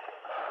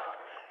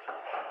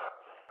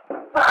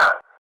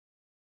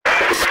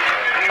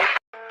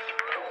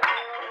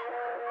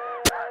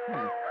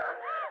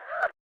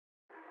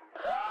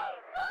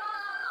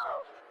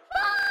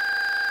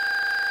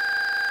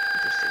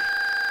 Interesting.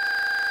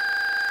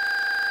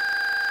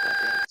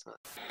 Goddamn, it's not.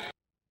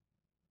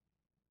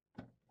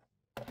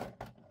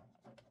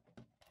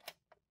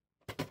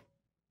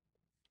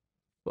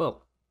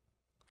 Well.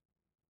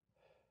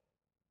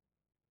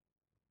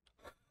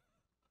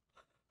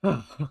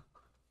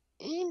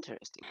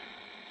 Interesting.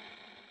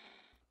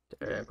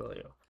 There you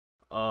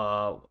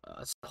go.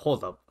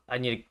 Hold up. I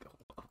need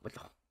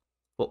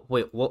to...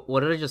 Wait, what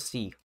did I just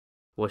see?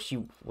 Was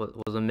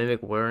the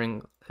mimic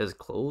wearing his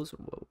clothes?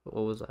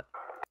 What was that?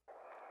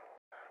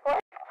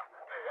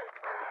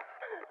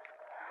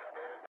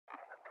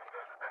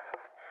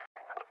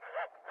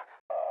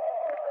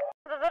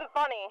 This isn't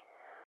funny.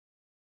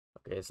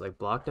 Okay, it's like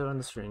blocked out on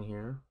the screen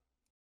here.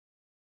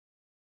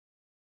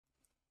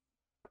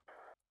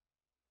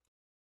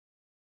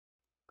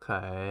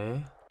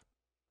 Okay.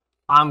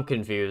 I'm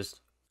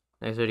confused.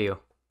 Next video.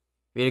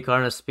 Vita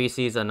Carnis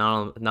species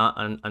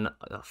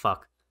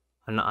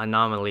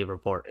anomaly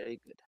report. Very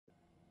good.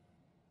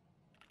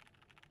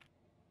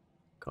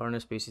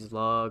 Carnis species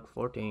log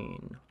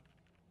 14.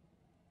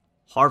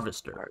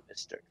 Harvester.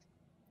 Harvester.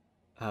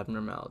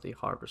 Abnormality.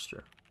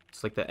 Harvester.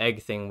 It's like the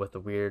egg thing with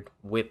the weird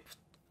whip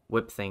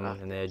thing,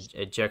 and it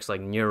ejects like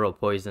neural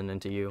poison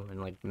into you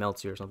and like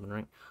melts you or something,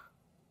 right?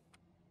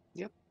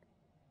 Yep.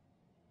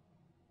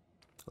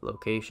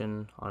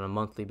 Location on a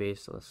monthly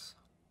basis.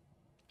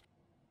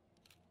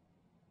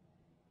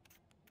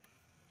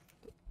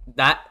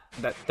 That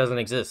doesn't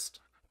exist.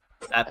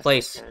 That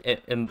place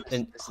in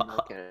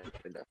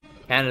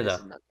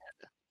Canada.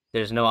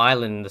 There's no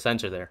island in the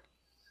center there.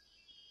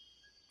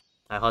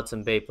 At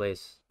Hudson Bay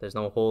Place, there's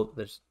no whole.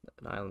 There's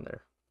an island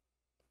there.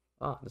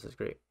 Oh, this is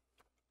great.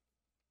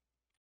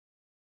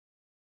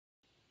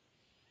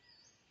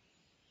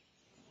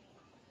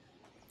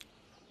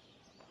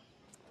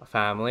 A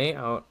family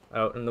out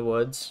in the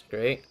woods.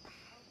 Great.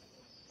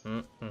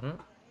 Mm-hmm.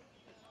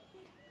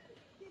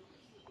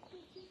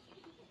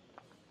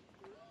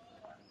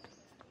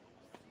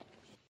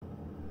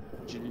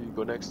 Gee,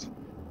 go next.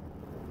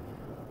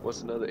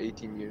 What's another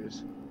 18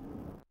 years?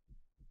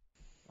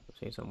 I've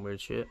seen some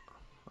weird shit.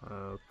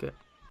 Okay.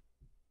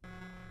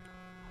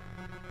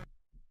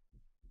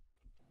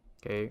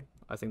 Okay,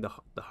 I think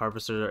the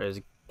harvester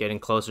is getting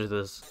closer to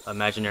this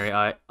imaginary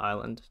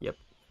island. Yep.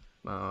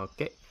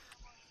 Okay.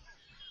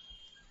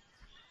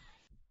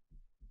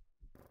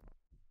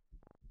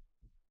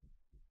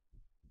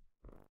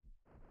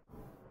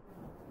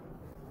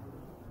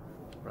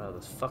 Bro,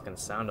 those fucking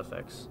sound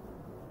effects.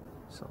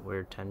 Some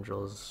weird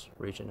tendrils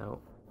reaching out.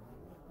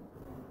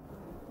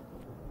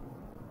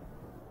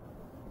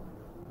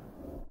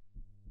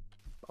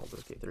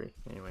 Baldur's Gate 3.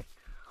 Anyway.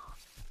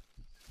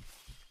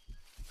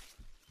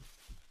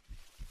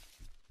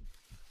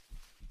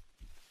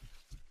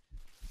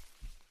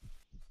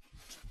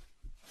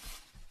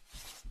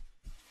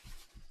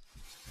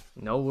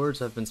 No words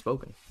have been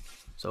spoken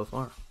so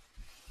far.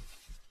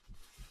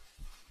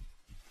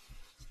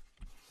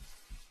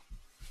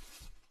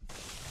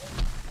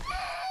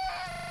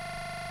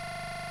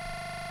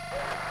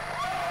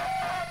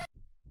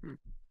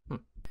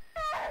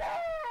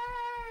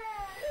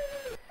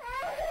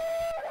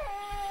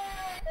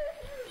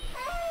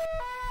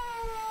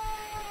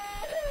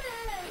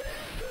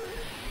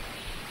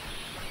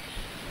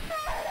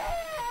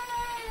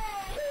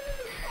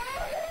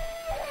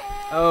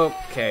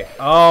 Okay.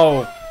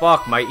 Oh,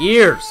 fuck, my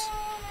ears!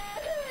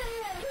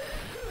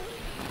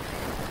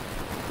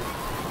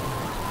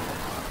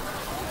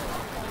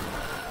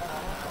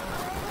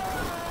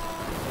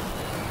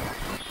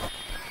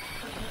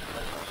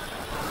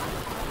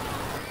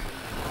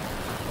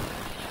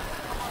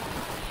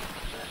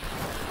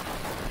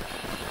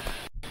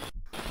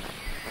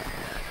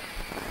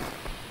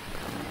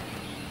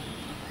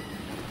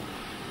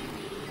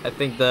 I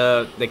think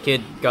the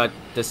kid got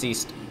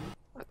deceased.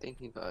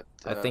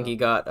 I think he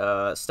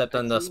got stepped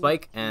on the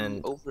spike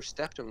and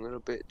overstepped him a little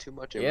bit too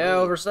much. Yeah,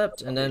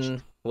 overstepped and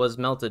then was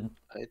melted.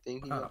 I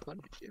think he got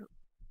punished. Yeah.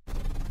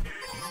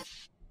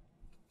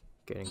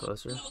 Getting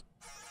closer.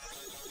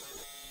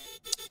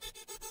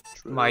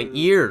 True. My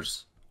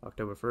ears.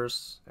 October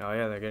 1st. Oh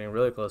yeah, they're getting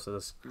really close to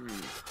this.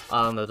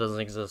 That doesn't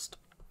exist.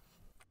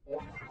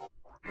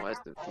 Why is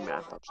the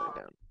map upside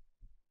down?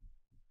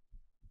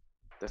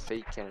 The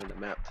fake Canada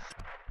map.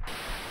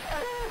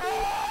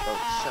 Oh,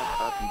 shut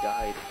up, you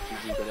died.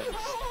 GG, but that was...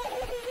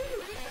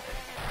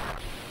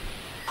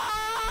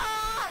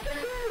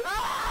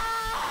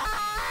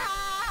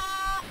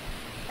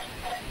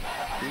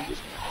 Can you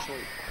just control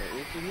it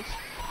quietly, please?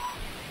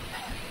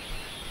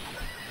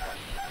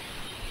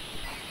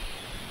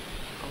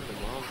 Oh, the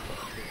mom's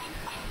fucking...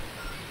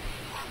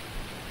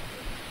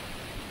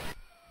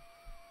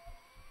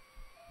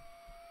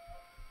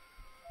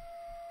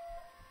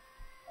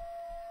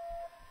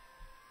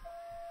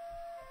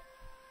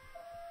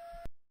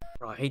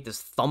 Bro, I hate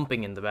this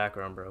thumping in the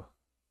background, bro.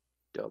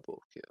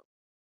 Double kill.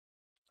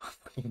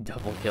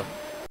 Double kill.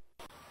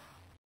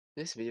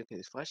 This video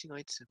contains flashing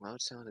lights,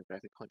 loud sound, and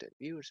graphic content.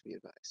 Viewers be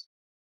advised.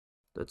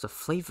 It's a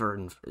flavor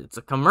and it's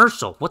a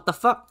commercial. What the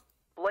fuck?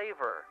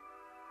 Flavor.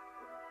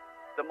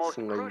 The most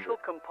crucial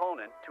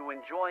component to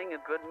enjoying a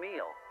good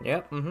meal.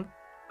 Yep,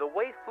 The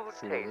way food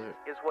tastes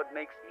is what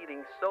makes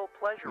eating so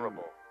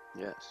pleasurable.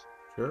 Yes.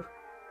 Sure.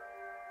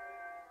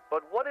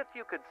 But what if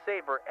you could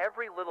savor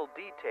every little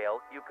detail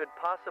you could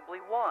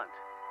possibly want?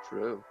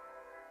 True.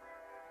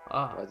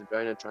 Ah.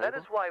 That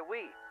is why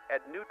we, at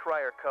New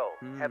Trier Co.,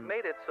 have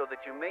made it so that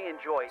you may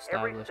enjoy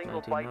every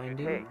single bite you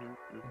take.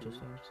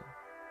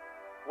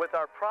 With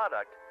our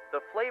product,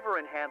 the Flavor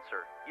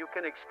Enhancer, you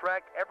can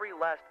extract every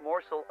last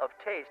morsel of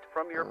taste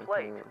from your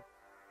plate.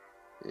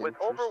 With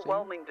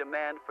overwhelming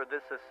demand for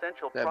this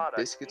essential product,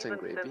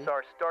 even since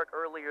our start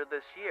earlier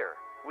this year,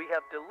 we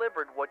have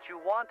delivered what you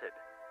wanted.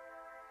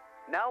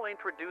 Now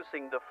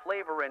introducing the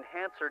Flavor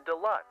Enhancer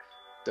Deluxe.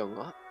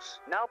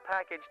 Deluxe? Now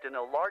packaged in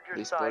a larger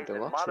size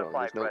and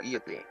modified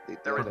recipe,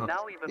 there is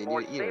now even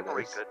more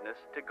savory goodness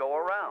to go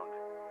around.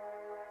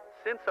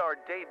 Since our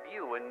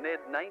debut in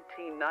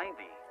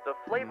mid-1990, the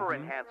Flavor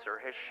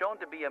Enhancer has shown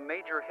to be a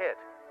major hit,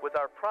 with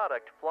our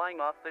product flying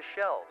off the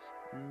shelves.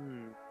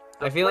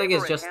 I feel like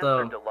it's just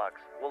the...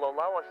 Deluxe will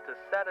allow us to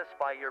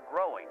satisfy your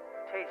growing,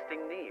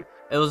 tasting needs.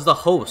 It was the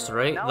host,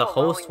 right? The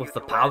host with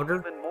the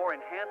powder?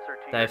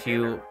 That if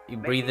you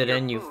breathe it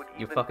in, you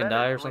fucking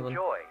die or something?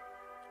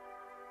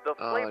 The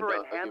Flavor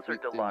Enhancer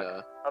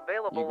Deluxe,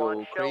 available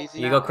on shelves.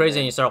 You go crazy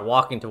and you start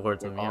walking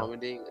towards them, yeah.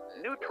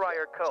 New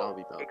Trier Co.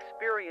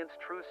 Experience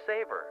true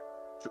savor.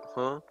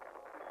 Huh?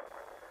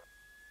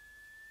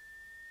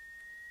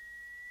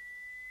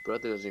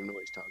 Brother doesn't even know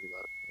what he's talking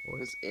about.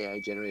 What is AI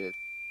generated?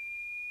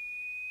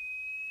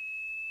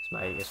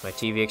 Is my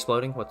TV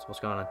exploding? What's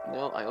going on?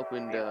 No, I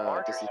opened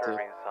Disney 2.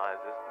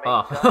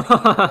 Oh.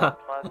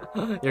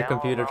 Your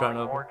computer trying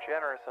to open. More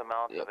generous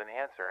amounts of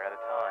enhancer at a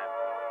time.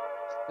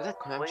 Is that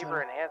clam chowder?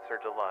 Flavor Enhancer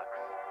Deluxe.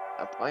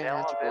 Apply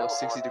enhancer below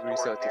 60 degrees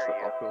Celsius for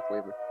optimal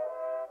flavor.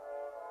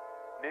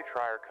 New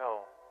Trier Co.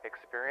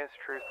 Experience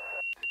true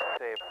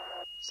savor.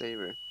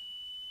 Savor.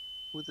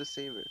 Who's the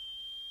savor?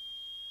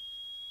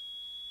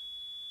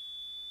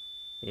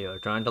 You're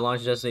trying to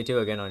launch Destiny 2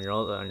 again on your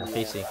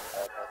PC.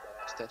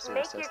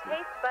 Make your taste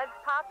buds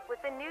pop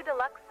with the new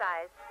deluxe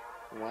size.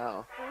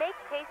 Wow. Make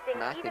tasting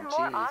Mac even and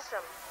more cheese.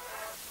 awesome.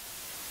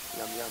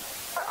 Yum yum.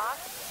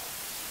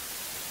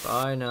 Awesome.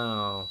 Bye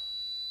now.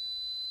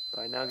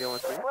 Bye now, get one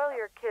free. Spoil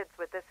your kids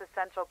with this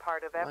essential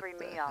part of every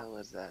meal. What the hell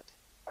is that?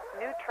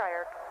 New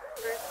Trier.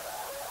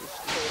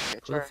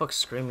 Who the fuck's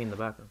screaming in the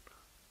background?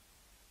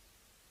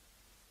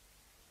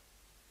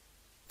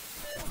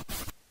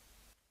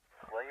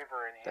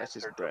 That's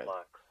just bread.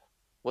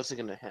 What's it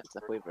gonna enhance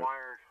the flavor?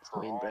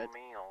 Plain bread?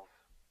 Meals,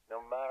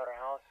 no matter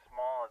how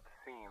small it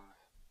seems,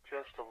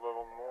 just a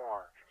little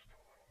more.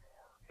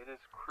 It is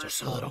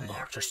just a little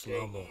more, just a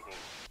little more.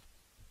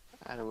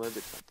 Add a little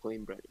bit of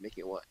plain bread. Make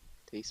it what?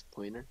 Taste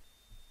plainer?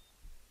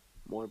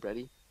 More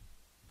bready?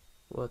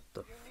 What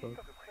the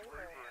fuck?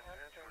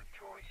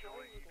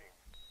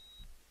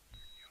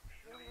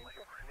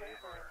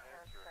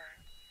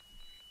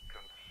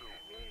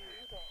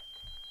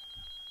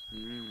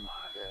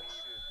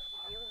 Yes.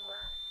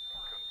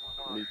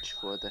 Reach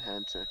for the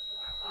enhancer.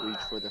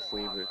 Reach for the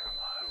flavor.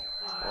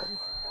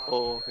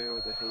 Oh, here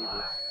are the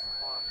havers.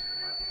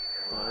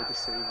 Oh, the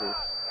savor.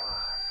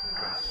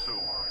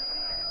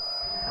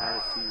 Add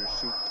it to your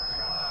soup.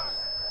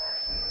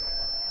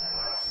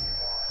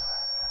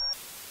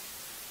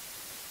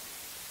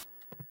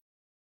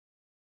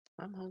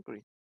 I'm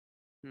hungry.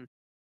 Let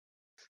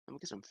me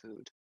get some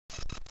food.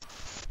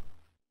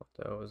 What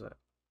the hell was that?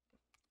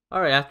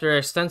 Alright, after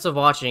extensive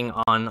watching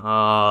on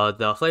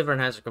the flavor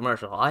enhancer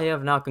commercial, I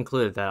have now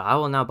concluded that I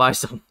will now buy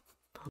some.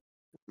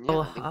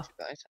 Yeah,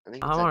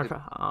 I want to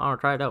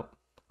try it out.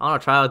 I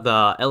want to try out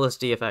the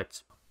LSD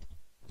effects.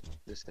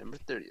 December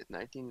 30th,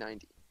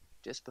 1990,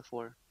 just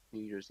before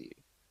New Year's Eve.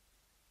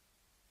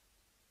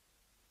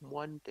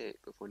 One day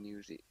before New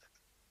Year's Eve.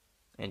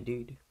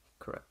 Indeed,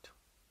 correct.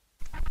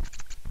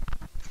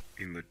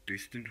 In the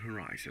distant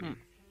horizon,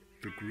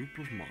 the group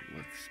of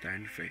monoliths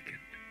stand vacant.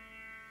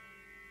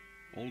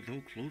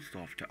 Although closed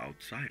off to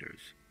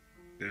outsiders,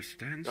 their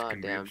stance can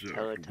be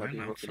observed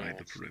well outside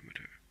the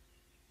perimeter.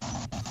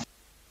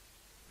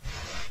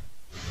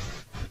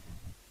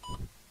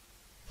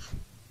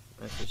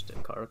 That's just a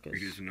carcass.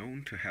 It is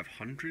known to have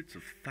hundreds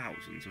of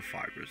thousands of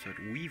fibers that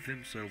weave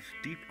themselves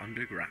deep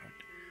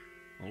underground,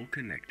 all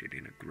connected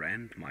in a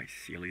grand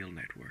mycelial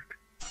network.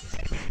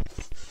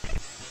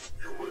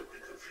 You might be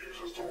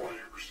confused as to why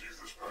you received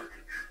this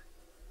package.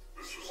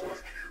 This was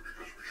left to you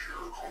because we share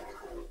a common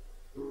goal.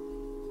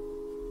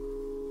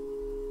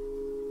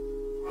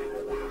 I'm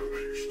aware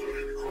that you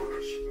studied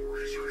Carnis and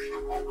researched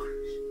their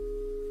properties.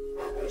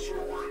 I'm also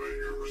aware that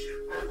you have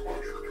received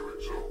backlash for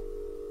doing so.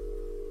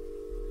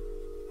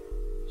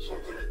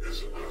 Something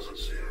isn't as it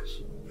seems,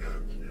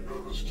 and you know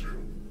this too.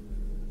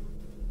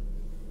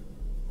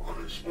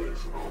 Unexplained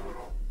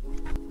phenomena,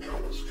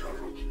 countless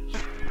casualties,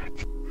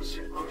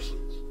 missing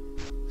persons,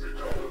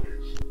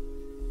 fatalities,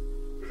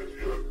 and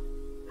yet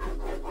no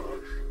proper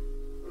action,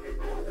 and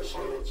notable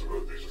silence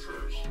about these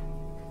affairs.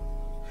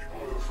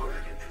 People are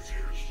afraid and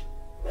confused.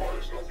 Why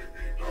is nothing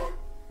being done?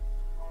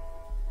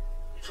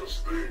 Because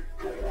they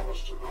don't want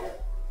us to know.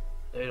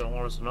 They don't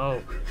want us to know.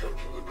 We've been kept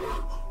in the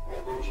dark,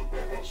 while those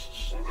above us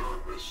slither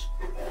and miss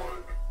the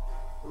blind.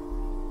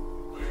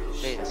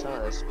 Hey, I saw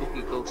a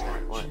spooky ghost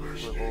hat. What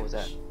was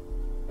that?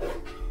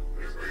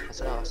 I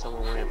saw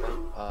someone wearing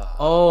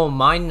oh,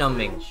 mind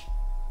numbing.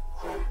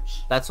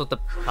 That's what the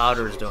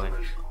powder is doing.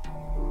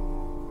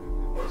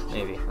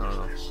 Maybe, I don't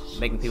know.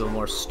 Making people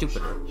more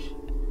stupider.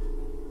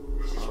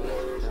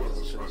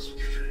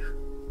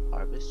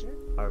 Harvester?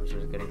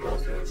 Harvester's getting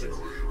closer. It's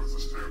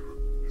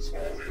all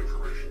the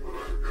information that I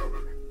have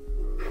gathered.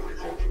 Every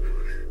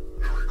continuity,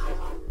 every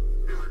cover,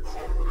 every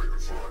cover that I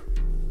could find.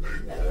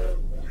 They all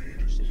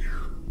lead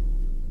here.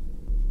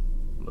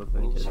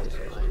 Moving to this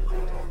Something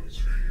going on these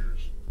few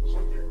years.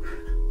 Something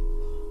big.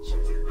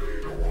 Something they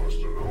don't want us to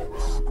know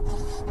about.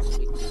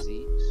 Big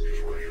disease.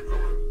 Here's where you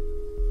come in.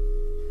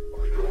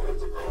 I don't have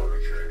the power to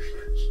change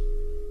things,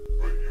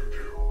 but you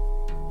do.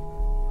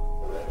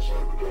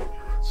 Alongside the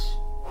documents,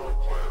 our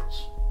plans.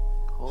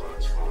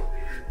 Plans for a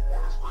meeting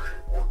one of great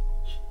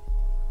importance.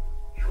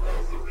 You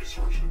have the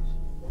resources.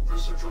 With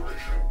this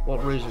information, what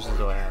resources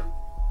do I have?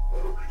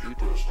 You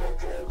do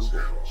stop all the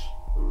scandals.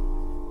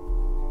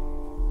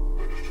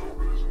 I just hope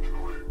it isn't too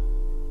late.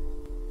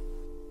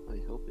 I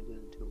hope it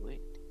isn't too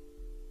late.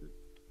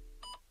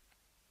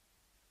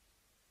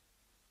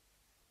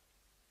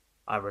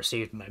 I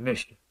received my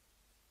mission.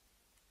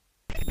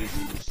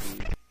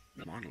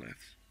 The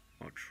monoliths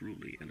are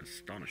truly an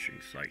astonishing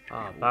sight.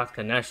 Back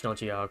to National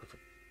Geographic.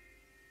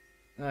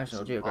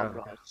 National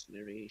Geographic.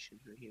 Narration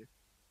right here.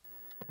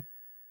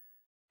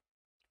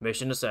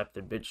 Mission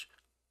accepted, bitch.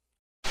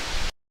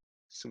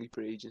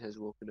 Sleeper agent has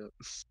woken up.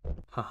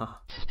 Haha.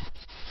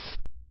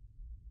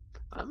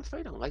 I'm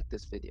afraid I don't like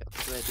this video. I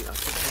think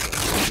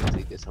I'm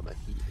take this on my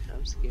feet.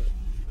 I'm scared.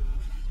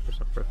 There's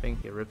some ripping.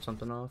 You ripped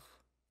something off.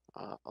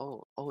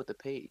 Oh, the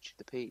page,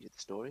 the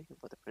story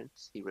about the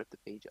prince. He ripped the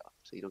page off,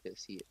 so you don't get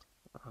to see it.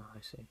 Oh, I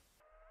see.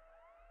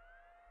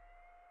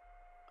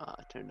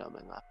 I turned on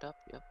my laptop.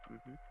 Yep.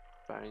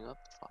 Firing up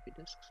floppy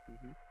disks.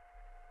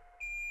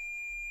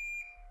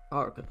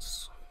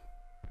 Carcas.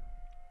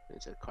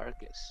 It's a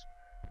carcass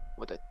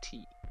with a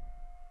T.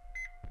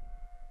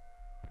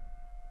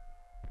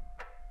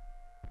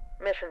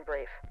 Mission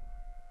brief.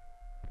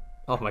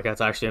 Oh my god,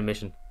 it's actually a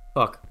mission.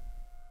 Fuck.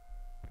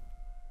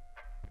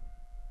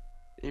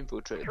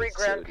 Infiltrate 3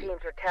 ground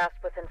teams are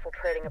tasked with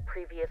infiltrating a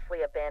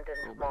previously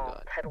abandoned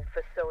mall titled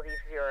Facility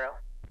 0.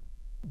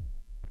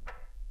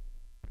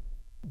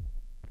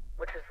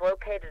 which is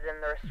located in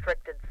the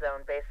restricted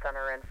zone based on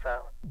our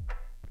info.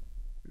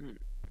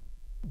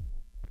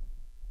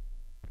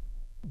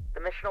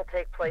 The mission will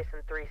take place in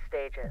 3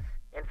 stages: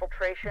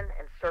 infiltration,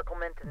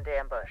 encirclement, and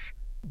ambush.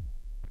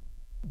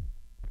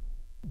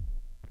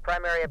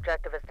 Primary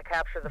objective is to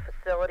capture the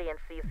facility and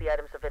seize the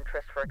items of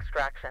interest for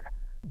extraction.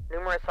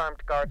 Numerous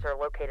armed guards are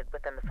located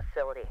within the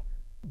facility.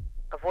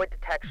 Avoid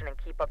detection and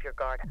keep up your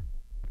guard.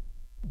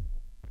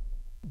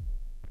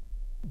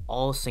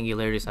 All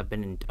singularities have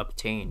been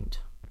obtained.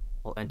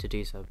 All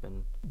entities have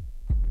been...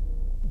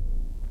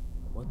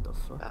 What the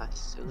fuck?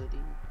 Facility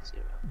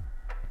 0.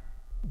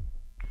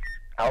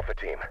 Alpha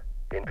team,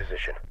 in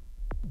position.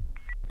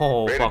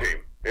 Oh, Beta fuck. team,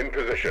 in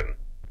position.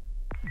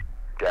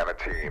 Gamma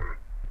team,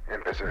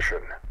 in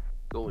position.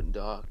 Going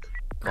dark.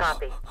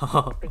 Copy.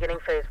 Beginning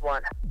phase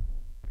 1.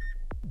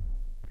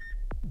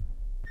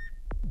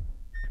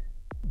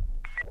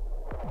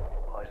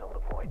 Eyes on the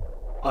point.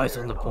 Eyes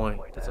on the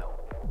point. That's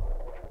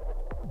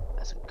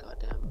a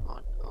goddamn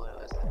on. Oh,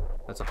 what was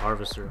that? That's a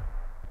harvester.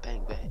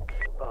 Bang bang.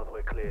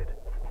 Pathway cleared.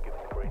 Give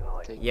them the green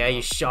light. Yeah,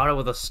 you shot it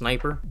with a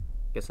sniper.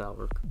 Guess that'll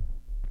work.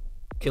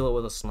 Kill it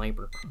with a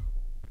sniper.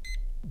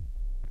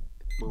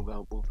 Move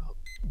out, move out.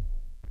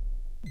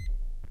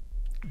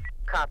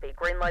 Copy.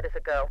 Green light is a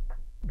go.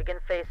 Begin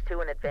phase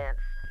 2 in advance.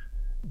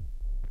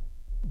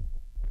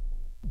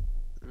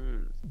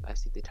 I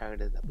see they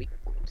targeted that weak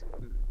point.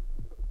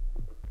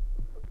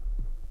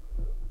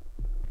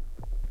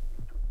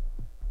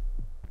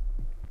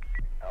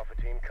 Alpha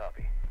team,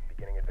 copy.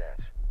 Beginning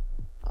advance.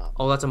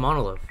 Oh, that's a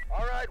monolith.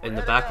 All right, in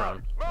the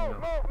background. Move,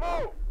 move,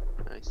 move!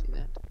 I see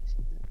that. I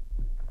see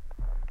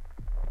that.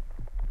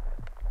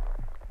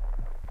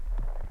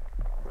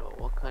 Bro,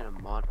 what kind of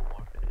mod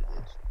warfare is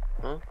this?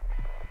 Huh?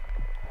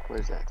 What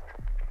is that?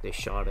 They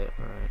shot it,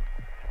 alright.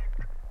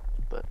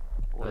 But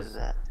what is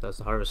that? That's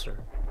the harvester.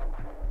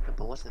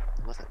 But what's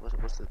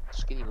the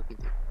skinny looking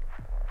thing?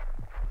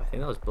 I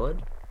think that was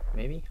blood?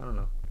 Maybe? I don't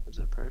know. Was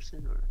it a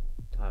person or?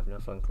 I have no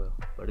fucking clue.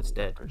 But it's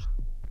dead.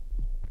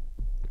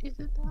 Is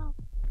it though?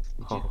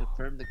 Did you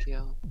confirm the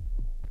kill?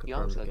 You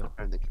almost gotta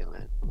confirm the kill,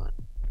 man. Come on.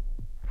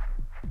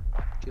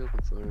 Kill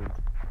confirmed.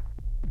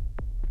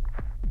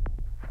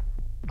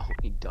 Oh,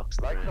 he ducks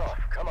the Lights off,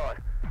 come on.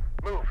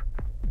 Move.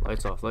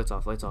 Lights off, lights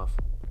off, lights off.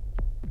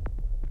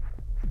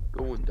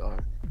 Going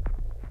dark.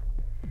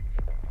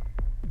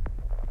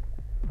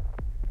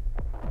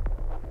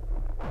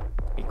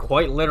 He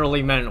quite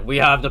literally meant we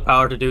have the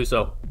power to do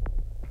so.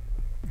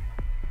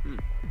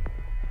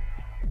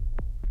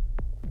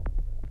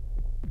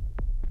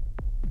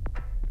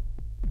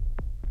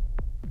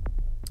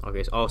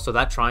 Okay, so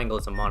that triangle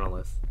is a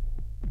monolith.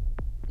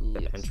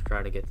 Yes. And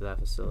try to get to that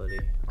facility.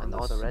 And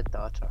all the red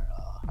dots are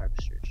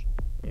harvesters.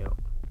 Yep.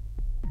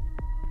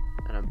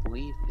 And I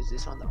believe, is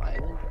this on the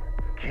island?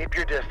 Keep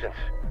your distance.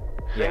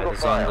 Yeah,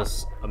 it's on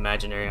this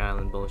imaginary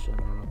island bullshit. I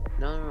don't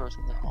know. No, it's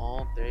on the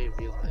all very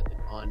real island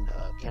on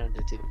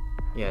Canada too.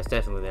 Yeah, it's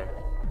definitely there.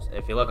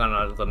 If you look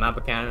on the map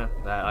of Canada,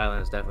 that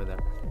island is definitely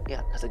there.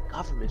 Yeah, because the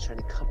government's trying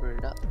to cover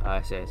it up.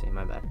 I see,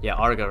 my bad. Yeah,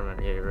 our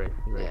government, yeah, you're right.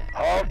 Yeah.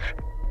 Halt!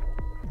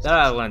 That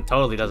island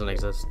totally doesn't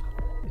exist.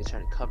 They're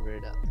trying to cover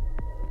it up.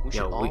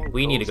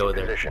 We need to go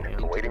there. Yeah.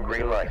 Awaiting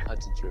green light.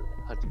 Hudson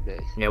Bay.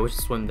 Yeah, we should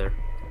swim there.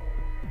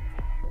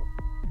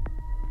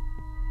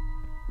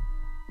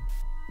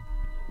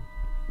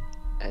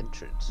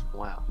 Entrance.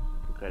 Wow.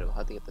 Incredible.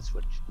 How'd they get the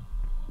switch?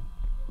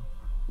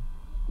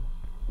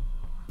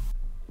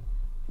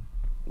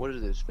 What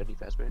is this? Freddy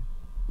Fazbear?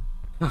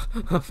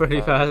 Freddy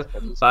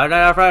Fazbear. Five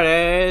Nights at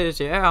Freddy's,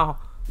 yeah.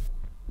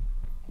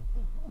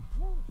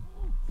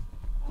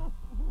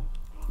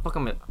 Fuck,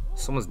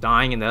 someone's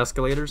dying in the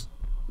escalators?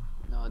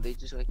 No, they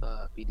just like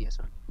BDS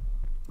on.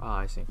 Oh,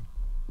 I see.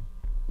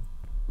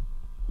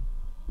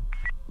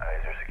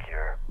 Eyes are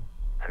secure.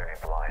 Turning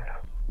blind.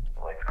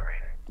 Lights green.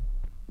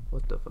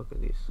 What the fuck are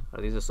these?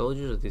 Are these the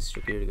soldiers or these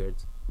security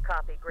guards?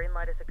 Copy. Green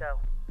light is a go.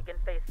 Begin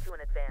phase 2 in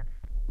advance.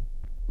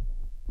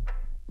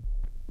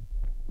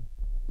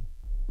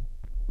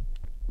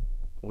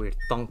 Weird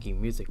thunky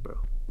music, bro.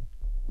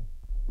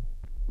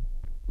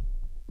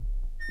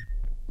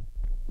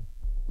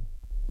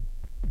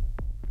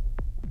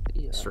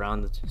 Yeah.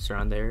 Surround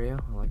the area.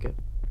 I like it.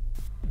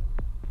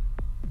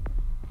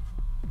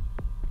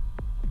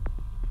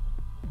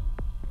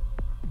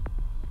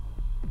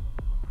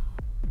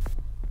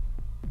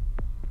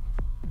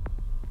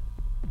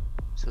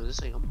 So is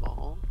this like a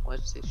mall? Why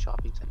does it say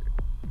shopping center?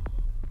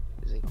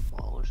 Is it like a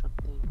mall or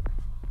something?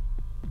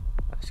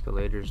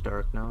 Escalator's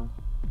dark now.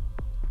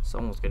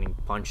 Someone's getting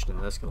punched in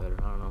the escalator.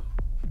 I don't know.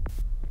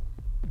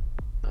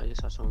 I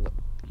just saw someone get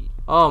beat.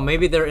 Oh,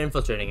 maybe they're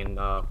infiltrating and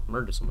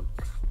murdered someone.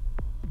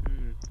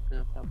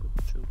 Yeah, probably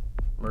true.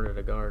 Murdered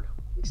a guard.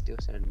 He's still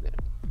standing there.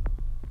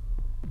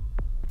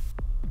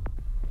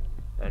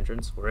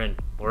 Entrance. We're in.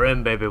 We're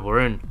in, baby. We're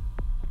in.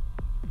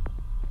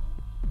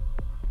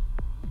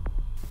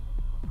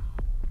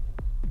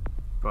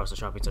 Across the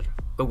shopping center.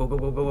 Go, go, go,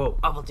 go, go, go.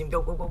 Alpha team,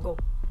 go, go, go, go.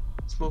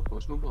 Smoke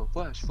on.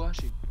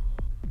 Flashing.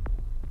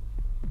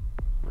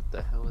 What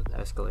the hell is that?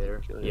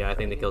 Escalator. Yeah, I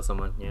think they killed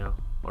someone. Yeah.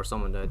 Or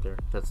someone died there.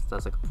 That's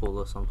like a pool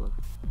or something.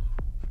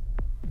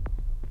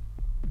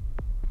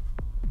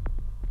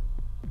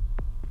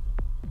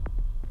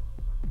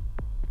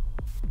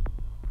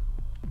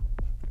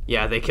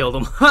 Yeah, they killed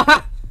him.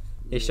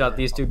 They shot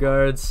these two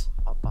guards.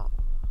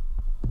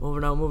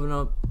 Moving up, moving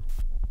up.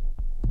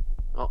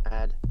 Oh,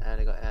 I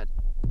got ad.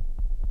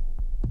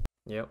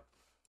 Yep.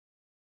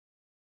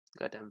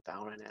 Goddamn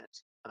Valorant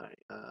ads. Alright,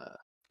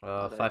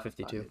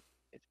 552.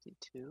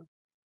 52.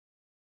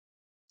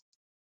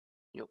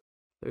 Yep.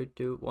 3,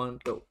 2, 1,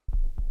 go.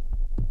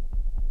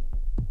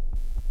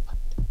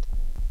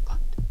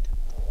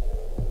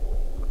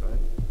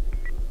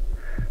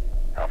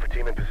 Alpha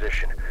team in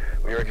position.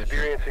 We are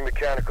experiencing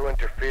mechanical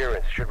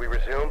interference. Should we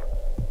resume?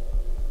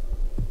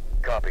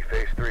 Copy.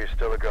 Phase 3 is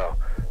still a go.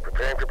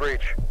 Preparing for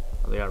breach.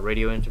 Oh, they got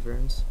radio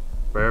interference.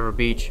 Forever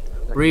beach.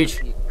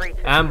 Breach.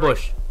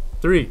 Ambush.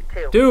 3,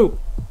 2,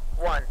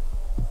 1.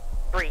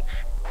 Breach.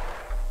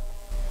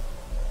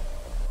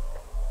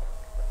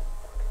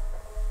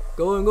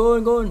 Going,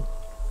 going, going.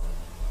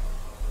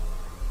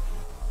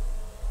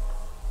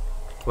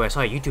 Wait, I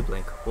saw a YouTube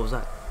link. What was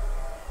that?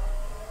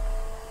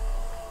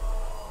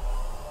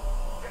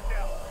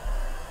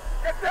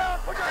 Get down!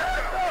 Put your hands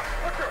up!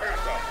 Put your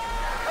hands up!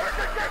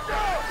 Get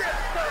down! Get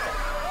down!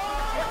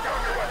 Put down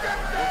your weapon!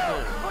 Get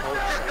down! Put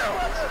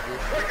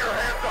your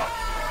hands up!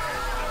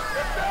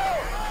 Get down!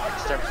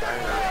 Start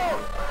firing.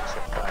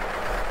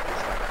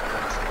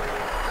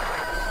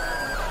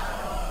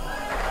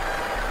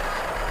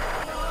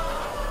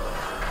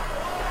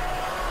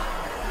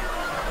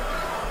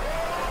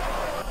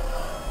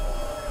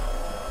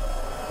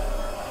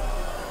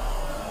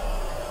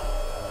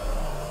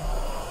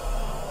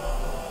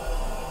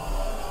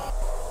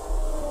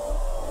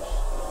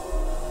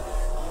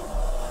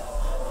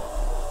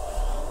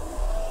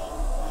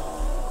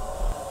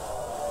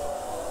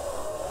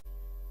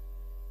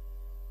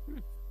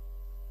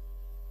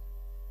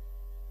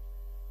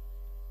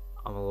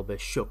 I'm a little bit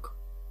shook.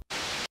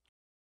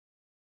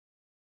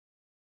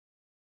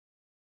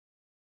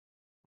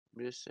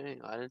 I'm just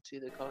saying, I didn't see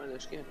the color of their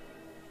skin.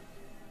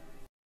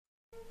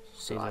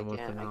 Season 1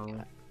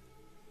 finale.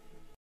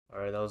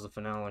 Alright, that was the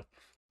finale.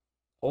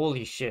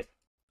 Holy shit.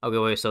 Okay,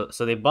 wait, so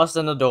they bust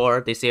in the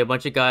door, they see a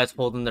bunch of guys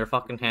holding their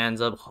fucking hands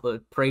up,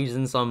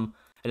 praising some,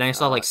 and I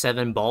saw like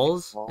 7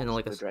 balls, and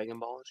like the Dragon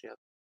Balls, yep.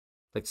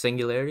 Like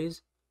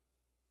singularities.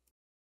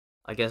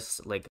 I guess,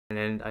 like, and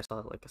then I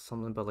saw like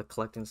something about like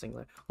collecting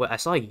singular. Wait, I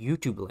saw a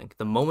YouTube link.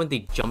 The moment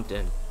they jumped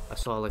in, I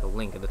saw like a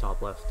link in the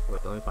top left.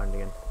 Wait, let me find it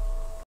again.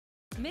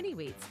 Mini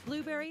wheats,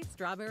 blueberry,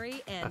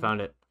 strawberry, and... I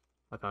found it,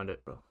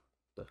 bro.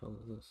 What the hell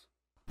is this?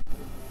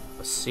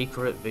 A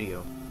secret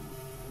video.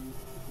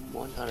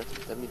 One out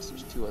of, that means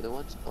there's 2 other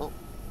ones. Oh,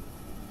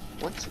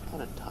 once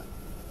upon a time.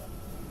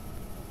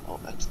 Oh,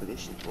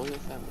 expedition, royal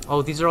family.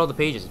 Oh, these are all the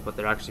pages, but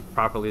they're actually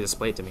properly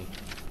displayed to me.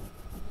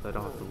 So I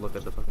don't have to look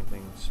at the fucking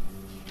things.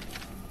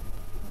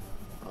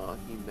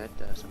 He met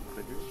some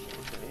critters,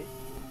 okay.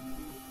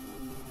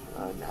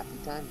 Nappy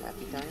time,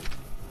 nappy time.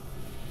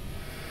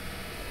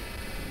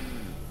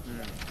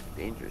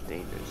 Dangerous,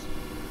 dangerous.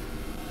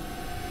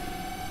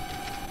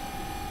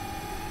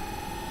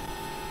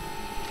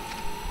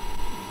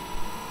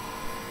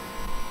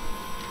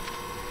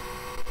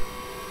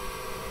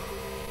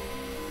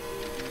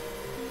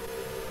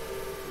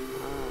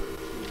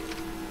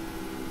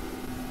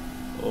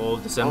 Oh,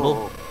 the symbol?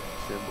 Oh,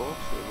 symbol.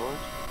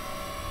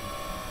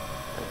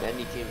 And then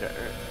he came to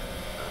Earth.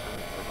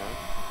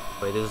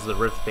 Wait, this is the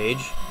Rift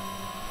page.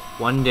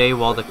 One day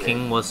while the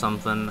king was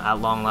something, at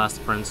long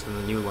last prince in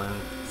the new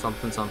land.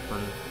 Something,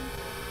 something.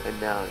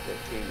 And now the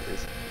king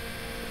is...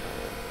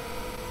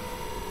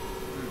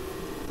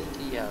 I think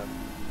he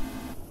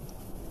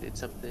did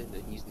something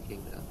and he's the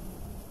king now.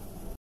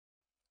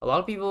 A lot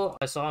of people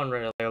I saw on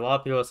Reddit, like, a lot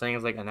of people are saying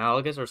it's like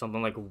analogous or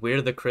something, like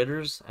we're the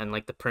critters and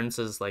like the prince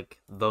is like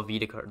the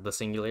Vita the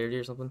singularity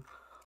or something.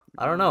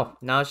 I don't know.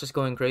 Now it's just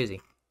going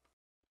crazy.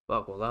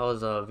 Fuck, well that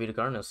was Vita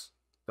Carnis.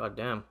 God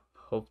damn.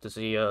 Hope to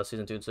see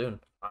season 2 soon.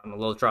 I'm a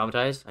little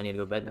traumatized. I need to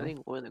go to bed now. I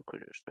think we're the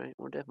critters, right?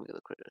 We're definitely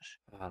the critters.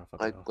 I don't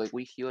fucking know. Like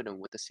we healed them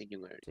with the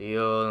singularity. See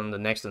you in the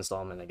next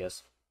installment, I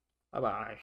guess. Bye bye.